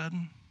of a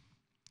sudden,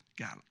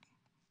 it got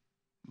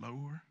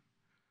lower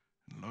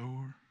and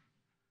lower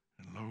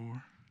and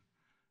lower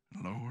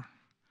and lower.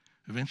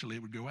 Eventually,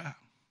 it would go out.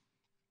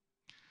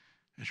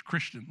 As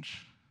Christians,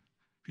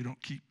 if you don't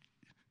keep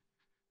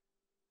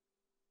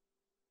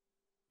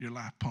your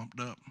life pumped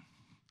up,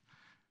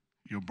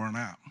 you'll burn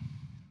out.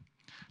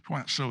 That's why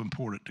it's so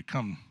important to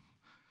come.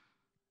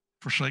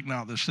 Forsake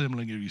not the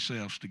assembling of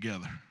yourselves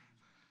together.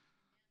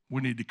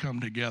 We need to come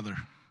together,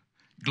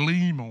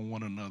 gleam on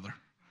one another,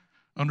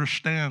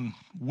 understand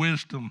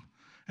wisdom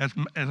as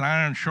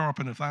iron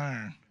sharpeneth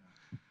iron.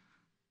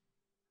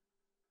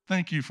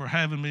 Thank you for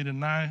having me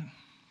tonight,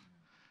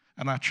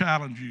 and I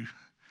challenge you,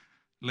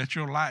 let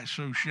your light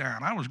so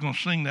shine. I was going to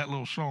sing that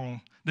little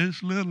song,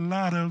 this little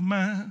light of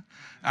mine,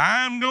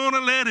 I'm going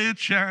to let it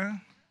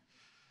shine.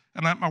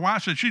 And my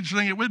wife said she'd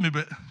sing it with me,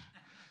 but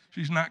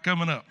she's not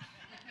coming up.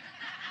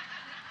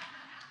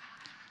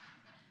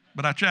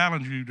 But I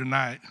challenge you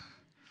tonight,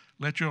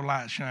 let your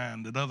light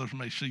shine that others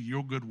may see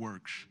your good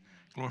works,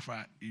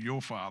 glorify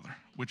your Father,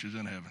 which is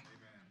in heaven.